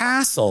through the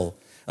hassle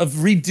of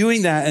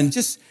redoing that, and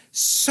just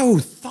so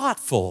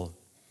thoughtful.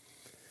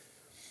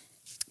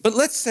 But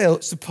let's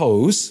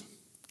suppose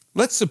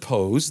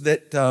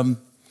that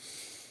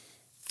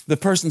the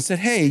person said,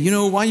 hey, you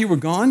know, while you were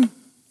gone,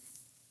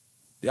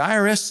 the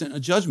IRS sent a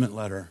judgment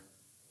letter.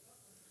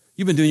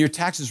 You've been doing your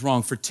taxes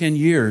wrong for 10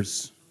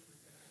 years.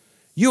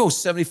 You owe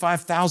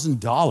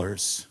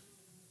 $75,000.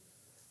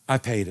 I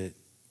paid it.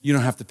 You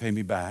don't have to pay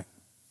me back.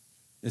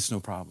 It's no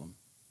problem.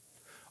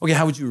 Okay,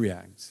 how would you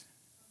react?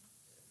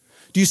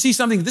 Do you see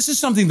something? This is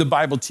something the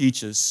Bible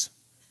teaches.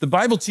 The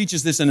Bible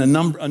teaches this in a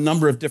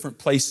number of different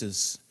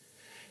places.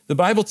 The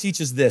Bible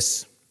teaches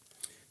this.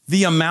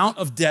 The amount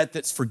of debt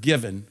that's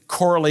forgiven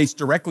correlates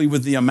directly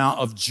with the amount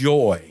of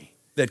joy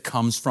that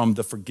comes from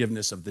the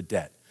forgiveness of the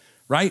debt,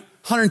 right?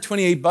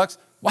 $128.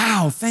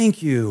 Wow,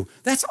 thank you.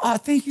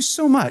 Thank you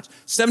so much.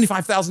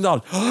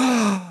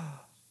 $75,000.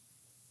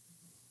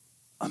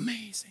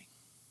 Amazing.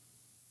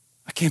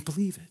 I can't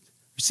believe it.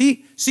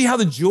 See how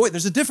the joy,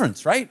 there's a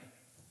difference, right?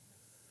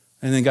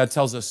 And then God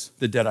tells us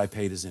the debt I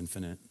paid is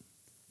infinite.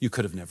 You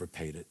could have never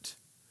paid it.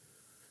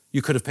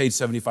 You could have paid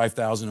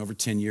 $75,000 over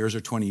 10 years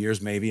or 20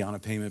 years maybe on a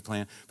payment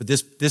plan. But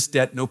this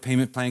debt, no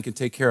payment plan can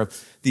take care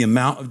of. The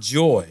amount of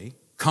joy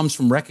comes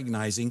from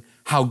recognizing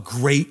how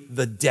great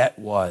the debt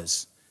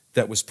was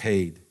that was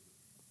paid.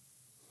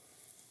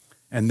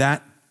 And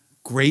that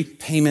great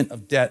payment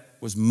of debt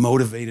was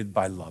motivated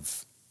by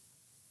love.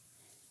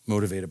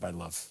 Motivated by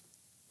love.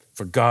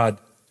 For God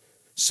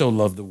so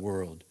loved the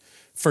world.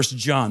 1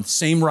 John,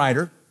 same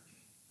writer,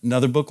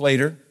 another book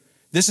later.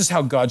 This is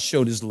how God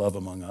showed his love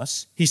among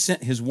us. He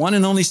sent his one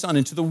and only Son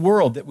into the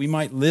world that we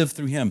might live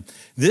through him.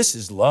 This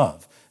is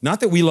love.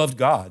 Not that we loved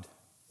God,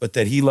 but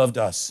that he loved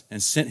us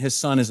and sent his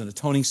Son as an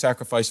atoning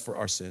sacrifice for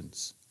our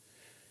sins.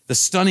 The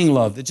stunning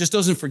love that just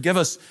doesn't forgive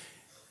us,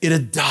 it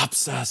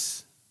adopts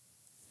us.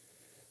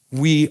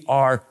 We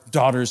are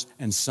daughters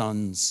and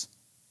sons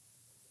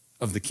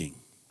of the King.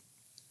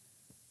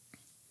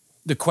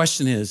 The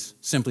question is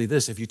simply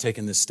this: if you've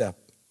taken this step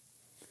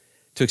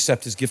to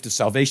accept his gift of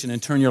salvation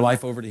and turn your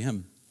life over to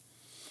him.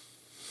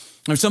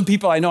 There's some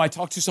people I know, I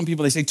talk to some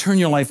people, they say, turn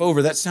your life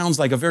over. That sounds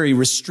like a very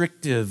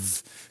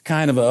restrictive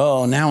kind of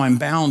now I'm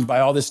bound by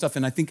all this stuff.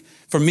 And I think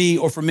for me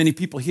or for many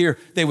people here,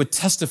 they would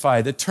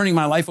testify that turning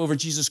my life over to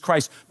Jesus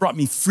Christ brought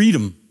me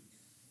freedom,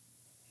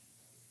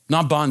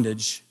 not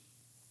bondage.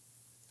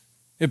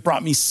 It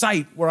brought me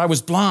sight where I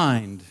was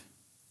blind.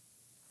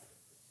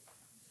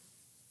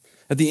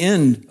 At the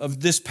end of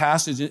this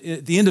passage,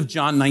 at the end of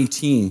John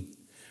 19,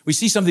 we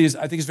see something that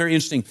I think is very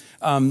interesting.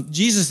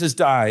 Jesus has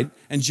died,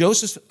 and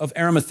Joseph of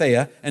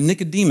Arimathea and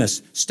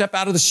Nicodemus step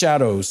out of the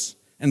shadows,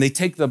 and they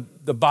take the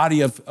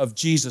body of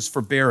Jesus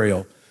for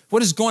burial.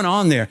 What is going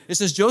on there? It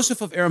says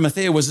Joseph of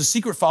Arimathea was a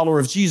secret follower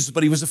of Jesus,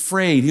 but he was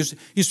afraid. He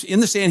was in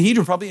the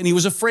Sanhedrin probably, and he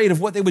was afraid of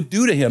what they would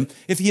do to him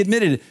if he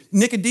admitted it.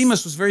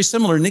 Nicodemus was very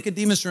similar.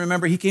 Nicodemus,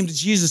 remember, he came to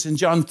Jesus in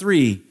John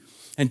 3,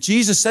 and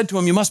Jesus said to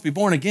him, you must be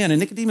born again. And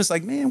Nicodemus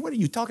like, man, what are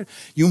you talking?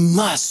 You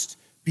must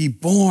be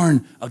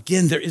born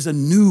again. There is a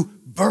new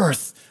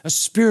birth, a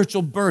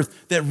spiritual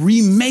birth that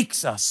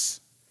remakes us.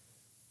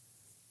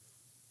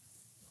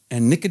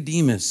 And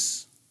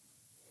Nicodemus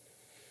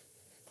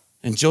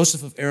and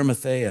Joseph of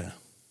Arimathea,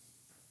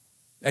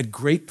 at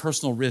great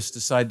personal risk,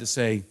 decide to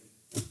say,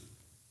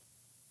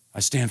 I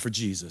stand for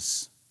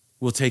Jesus.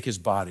 We'll take his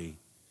body.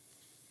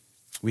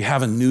 We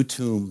have a new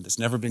tomb that's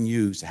never been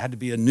used. It had to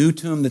be a new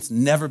tomb that's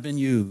never been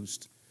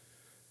used.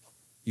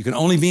 You can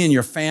only be in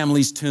your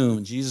family's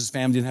tomb. Jesus'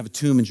 family didn't have a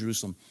tomb in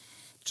Jerusalem.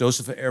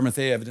 Joseph of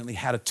Arimathea evidently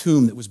had a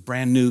tomb that was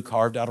brand new,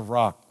 carved out of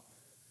rock.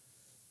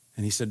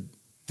 And he said,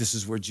 this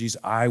is where Jesus,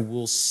 I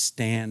will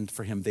stand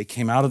for him. They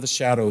came out of the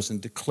shadows and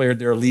declared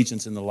their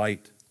allegiance in the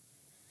light.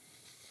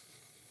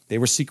 They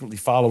were secretly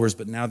followers,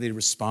 but now they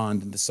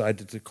respond and decide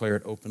to declare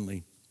it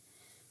openly.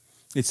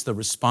 It's the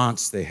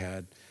response they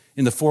had.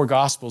 In the four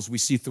Gospels, we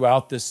see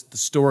throughout the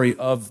story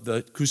of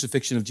the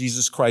crucifixion of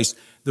Jesus Christ,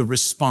 the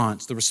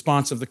response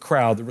of the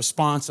crowd, the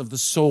response of the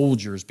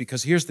soldiers,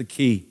 because here's the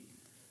key.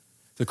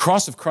 The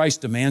cross of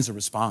Christ demands a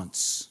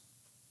response.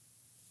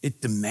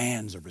 It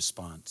demands a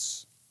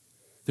response.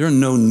 There are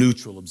no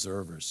neutral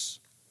observers.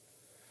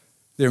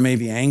 There may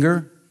be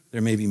anger,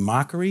 there may be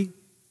mockery,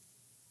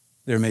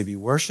 There may be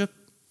worship.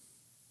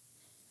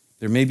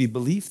 There may be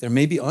belief. There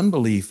may be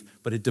unbelief,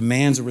 but it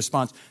demands a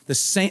response.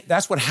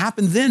 That's what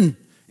happened then.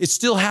 It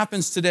still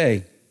happens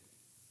today.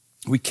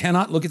 We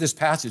cannot look at this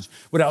passage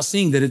without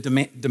seeing that it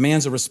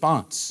demands a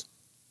response.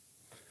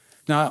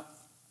 Now,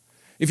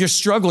 if you're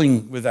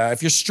struggling with that,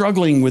 if you're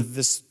struggling with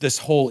this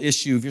whole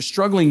issue, if you're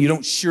struggling, you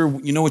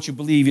know what you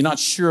believe, you're not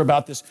sure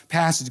about this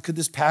passage, could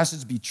this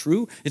passage be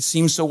true? It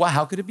seems so,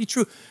 how could it be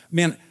true?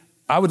 Man,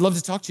 I would love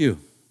to talk to you.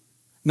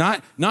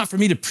 Not for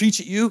me to preach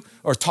at you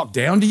or talk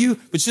down to you,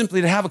 but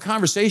simply to have a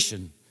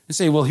conversation and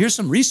say, well, here's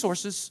some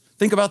resources.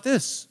 Think about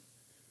this.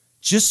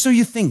 Just so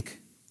you think,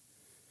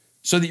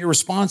 so that your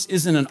response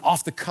isn't an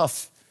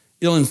off-the-cuff,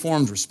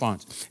 ill-informed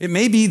response. It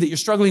may be that you're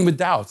struggling with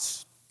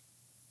doubts.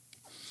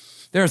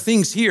 There are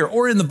things here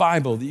or in the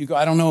Bible that you go,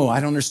 I don't know, I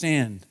don't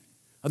understand.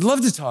 I'd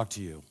love to talk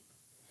to you.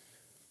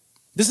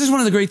 This is one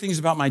of the great things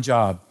about my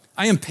job.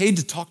 I am paid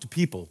to talk to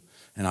people,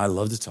 and I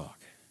love to talk.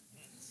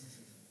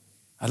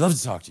 I'd love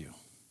to talk to you.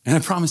 And I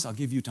promise I'll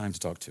give you time to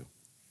talk to.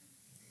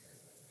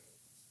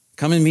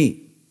 Come and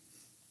meet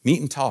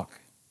and talk.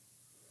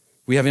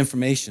 We have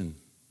information.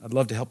 I'd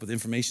love to help with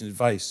information,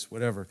 advice,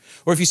 whatever.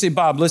 Or if you say,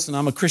 Bob, listen,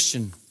 I'm a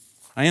Christian.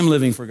 I am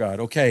living for God.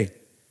 Okay.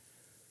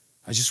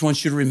 I just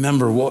want you to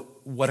remember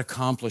what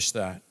accomplished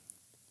that.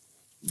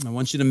 I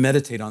want you to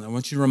meditate on that. I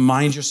want you to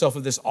remind yourself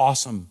of this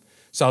awesome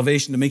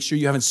salvation, to make sure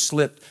you haven't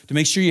slipped, to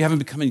make sure you haven't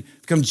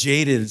become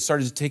jaded and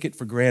started to take it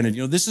for granted.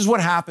 You know, this is what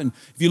happened.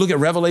 If you look at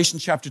Revelation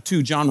chapter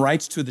 2, John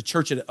writes to the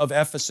church of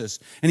Ephesus,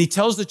 and he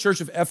tells the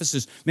church of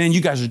Ephesus, man, you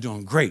guys are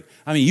doing great.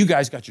 I mean, you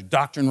guys got your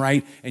doctrine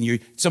right, and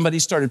somebody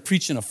started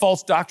preaching a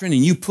false doctrine,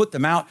 and you put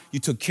them out, you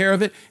took care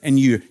of it, and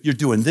you're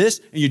doing this,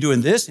 and you're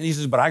doing this. And he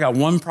says, but I got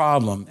one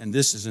problem, and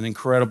this is an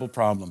incredible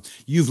problem.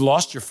 You've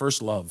lost your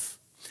first love.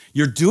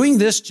 You're doing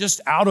this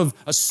just out of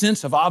a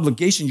sense of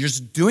obligation. You're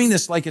just doing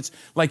this like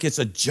it's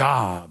a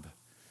job.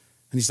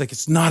 And he's like,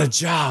 it's not a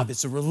job.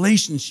 It's a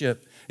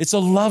relationship. It's a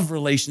love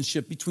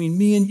relationship between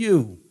me and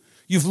you.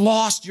 You've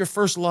lost your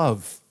first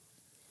love.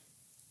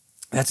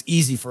 That's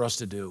easy for us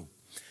to do.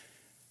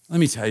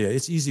 Let me tell you,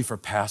 it's easy for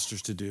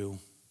pastors to do.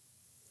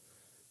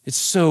 It's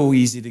so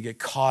easy to get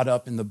caught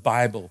up in the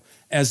Bible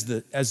as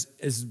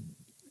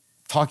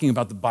talking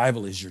about the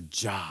Bible is your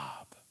job.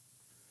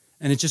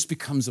 And it just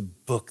becomes a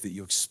book that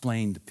you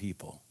explain to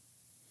people.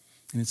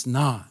 And it's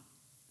not.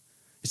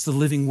 It's the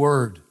living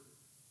word.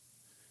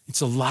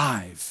 It's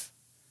alive.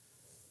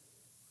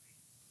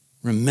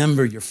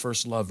 Remember your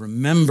first love.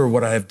 Remember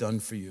what I have done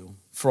for you.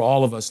 For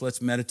all of us,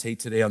 let's meditate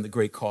today on the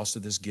great cost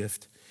of this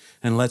gift.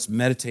 And let's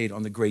meditate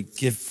on the great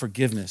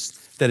forgiveness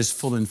that is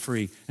full and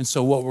free. And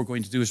so what we're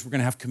going to do is we're going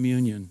to have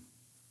communion.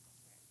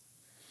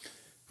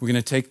 We're going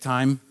to take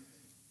time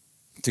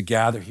to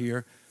gather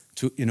here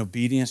in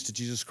obedience to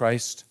Jesus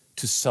Christ,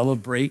 to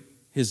celebrate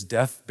his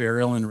death,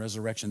 burial, and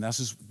resurrection. This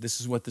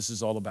is what this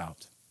is all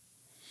about.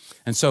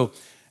 And so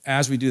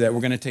as we do that,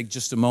 we're going to take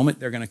just a moment.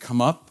 They're going to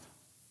come up.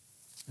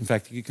 In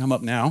fact, you can come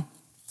up now.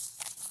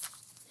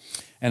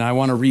 And I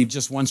want to read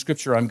just one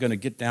scripture. I'm going to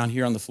get down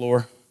here on the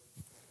floor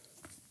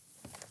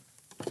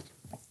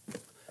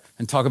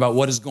and talk about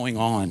what is going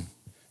on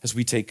as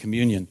we take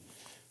communion.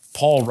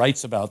 Paul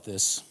writes about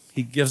this.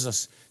 He gives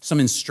us some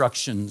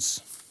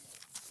instructions.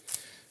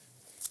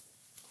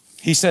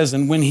 He says,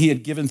 and when he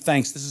had given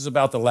thanks, this is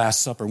about the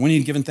Last Supper. When he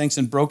had given thanks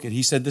and broke it,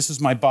 he said, this is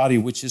my body,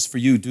 which is for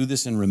you. Do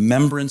this in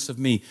remembrance of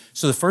me.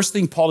 So the first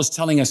thing Paul is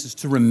telling us is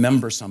to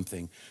remember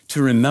something,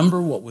 to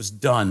remember what was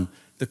done,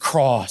 the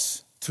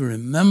cross, to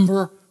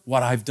remember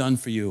what I've done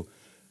for you.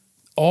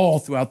 All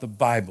throughout the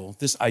Bible,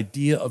 this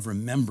idea of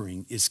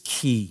remembering is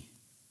key.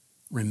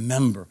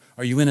 Remember.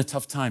 Are you in a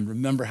tough time?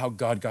 Remember how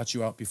God got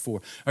you out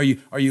before. Are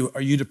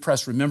you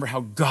depressed? Remember how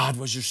God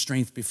was your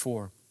strength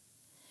before.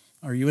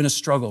 Are you in a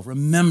struggle?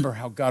 Remember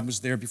how God was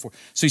there before.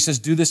 So he says,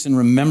 do this in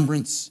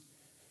remembrance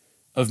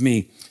of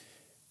me.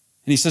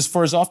 And he says,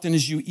 for as often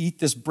as you eat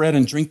this bread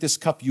and drink this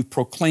cup, you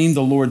proclaim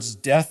the Lord's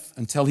death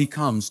until he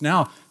comes.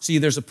 Now, see,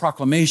 there's a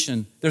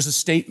proclamation. There's a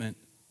statement.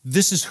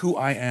 This is who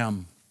I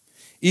am.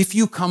 If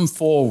you come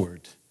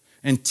forward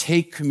and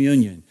take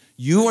communion,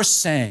 you are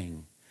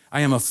saying,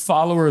 I am a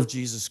follower of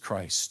Jesus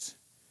Christ.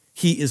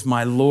 He is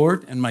my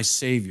Lord and my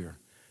Savior,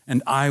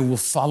 and I will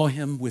follow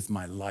him with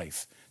my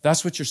life.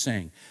 That's what you're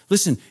saying.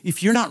 Listen,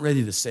 if you're not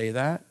ready to say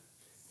that,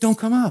 don't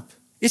come up.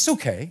 It's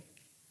okay.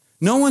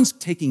 No one's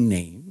taking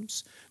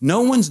names.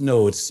 No one's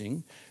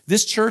noticing.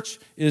 This church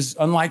is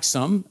unlike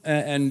some,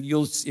 and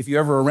if you're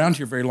ever around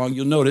here very long,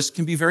 you'll notice,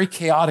 can be very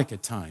chaotic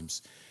at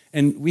times.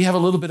 And we have a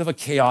little bit of a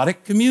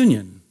chaotic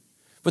communion.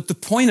 But the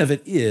point of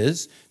it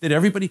is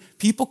that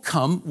people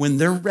come when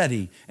they're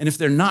ready. And if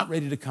they're not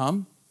ready to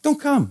come, don't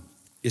come.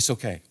 It's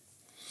okay.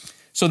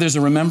 So there's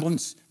a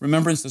remembrance,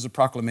 there's a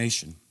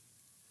proclamation.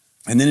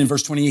 And then in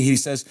verse 28, he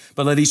says,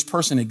 but let each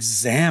person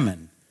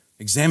examine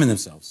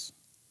themselves,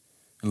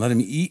 and let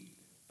him eat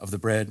of the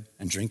bread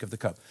and drink of the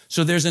cup.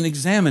 So there's an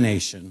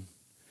examination.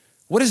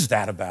 What is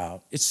that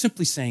about? It's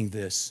simply saying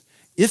this: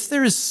 if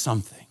there is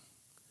something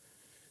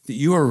that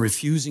you are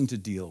refusing to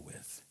deal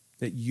with,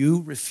 that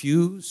you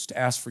refuse to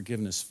ask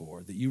forgiveness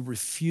for, that you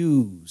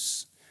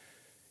refuse,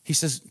 he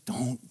says,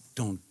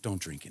 don't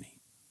drink any.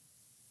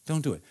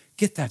 Don't do it.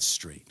 Get that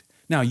straight.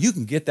 Now, you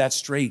can get that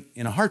straight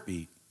in a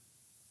heartbeat,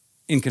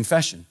 in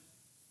confession.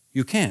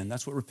 You can.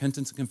 That's what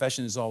repentance and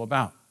confession is all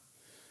about.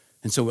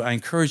 And so I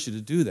encourage you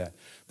to do that.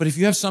 But if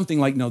you have something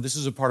like, no, this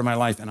is a part of my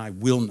life and I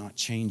will not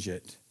change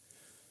it,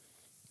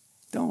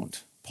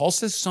 don't. Paul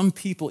says some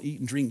people eat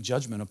and drink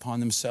judgment upon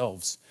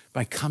themselves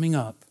by coming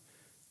up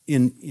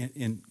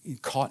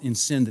caught in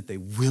sin that they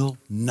will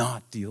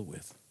not deal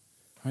with.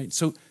 Right?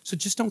 So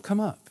just don't come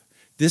up.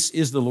 This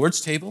is the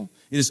Lord's table.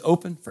 It is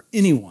open for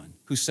anyone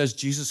who says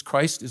Jesus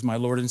Christ is my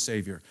Lord and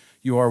Savior.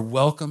 You are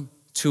welcome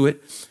to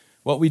it.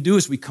 What we do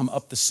is we come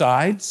up the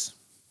sides.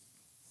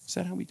 Is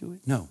that how we do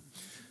it? No.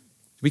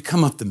 We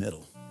come up the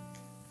middle.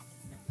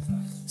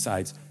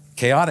 Sides.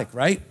 Chaotic,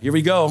 right? Here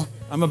we go.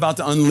 I'm about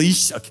to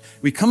unleash. Okay.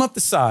 We come up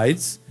the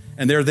sides,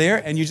 and they're there,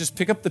 and you just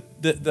pick up the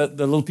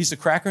little piece of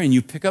cracker, and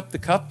you pick up the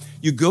cup.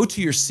 You go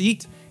to your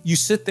seat. You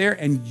sit there,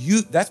 and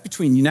that's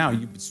between you now.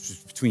 It's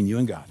just between you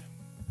and God.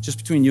 Just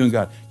between you and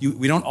God.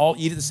 We don't all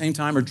eat at the same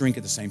time or drink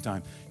at the same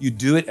time. You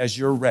do it as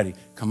you're ready.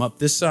 Come up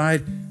this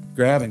side,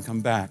 grab, and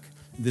come back.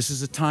 This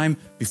is a time,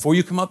 before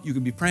you come up, you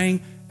can be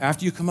praying.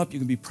 After you come up, you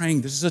can be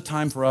praying. This is a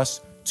time for us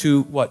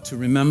to what? To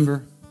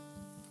remember,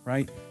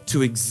 right?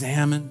 To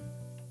examine.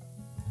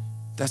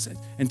 That's it.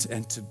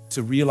 And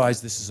to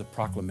realize this is a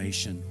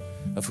proclamation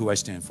of who I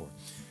stand for.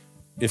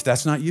 If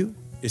that's not you,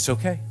 it's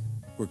okay.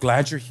 We're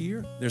glad you're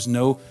here.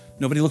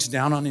 Nobody looks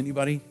down on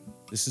anybody.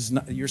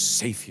 You're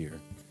safe here.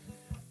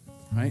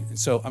 Right? And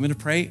so I'm going to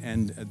pray,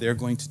 and they're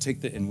going to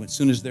take and as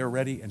soon as they're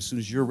ready, and as soon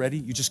as you're ready,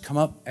 you just come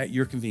up at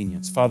your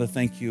convenience. Father,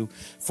 thank you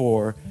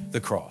for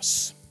the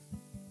cross.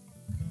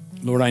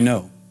 Lord, I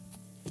know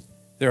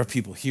there are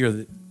people here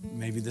that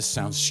maybe this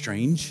sounds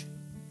strange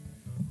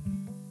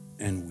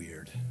and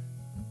weird.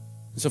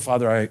 And so,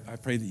 Father, I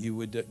pray that you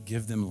would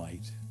give them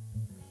light,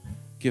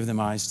 give them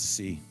eyes to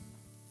see.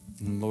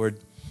 And Lord,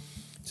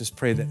 just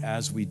pray that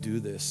as we do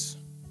this,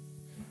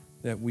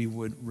 that we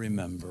would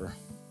remember,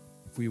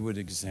 we would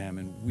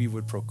examine, we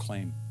would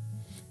proclaim,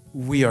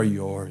 we are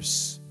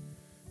yours.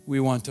 We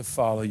want to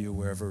follow you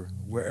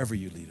wherever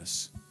you lead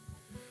us.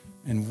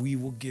 And we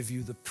will give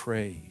you the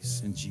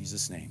praise in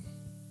Jesus' name.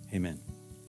 Amen.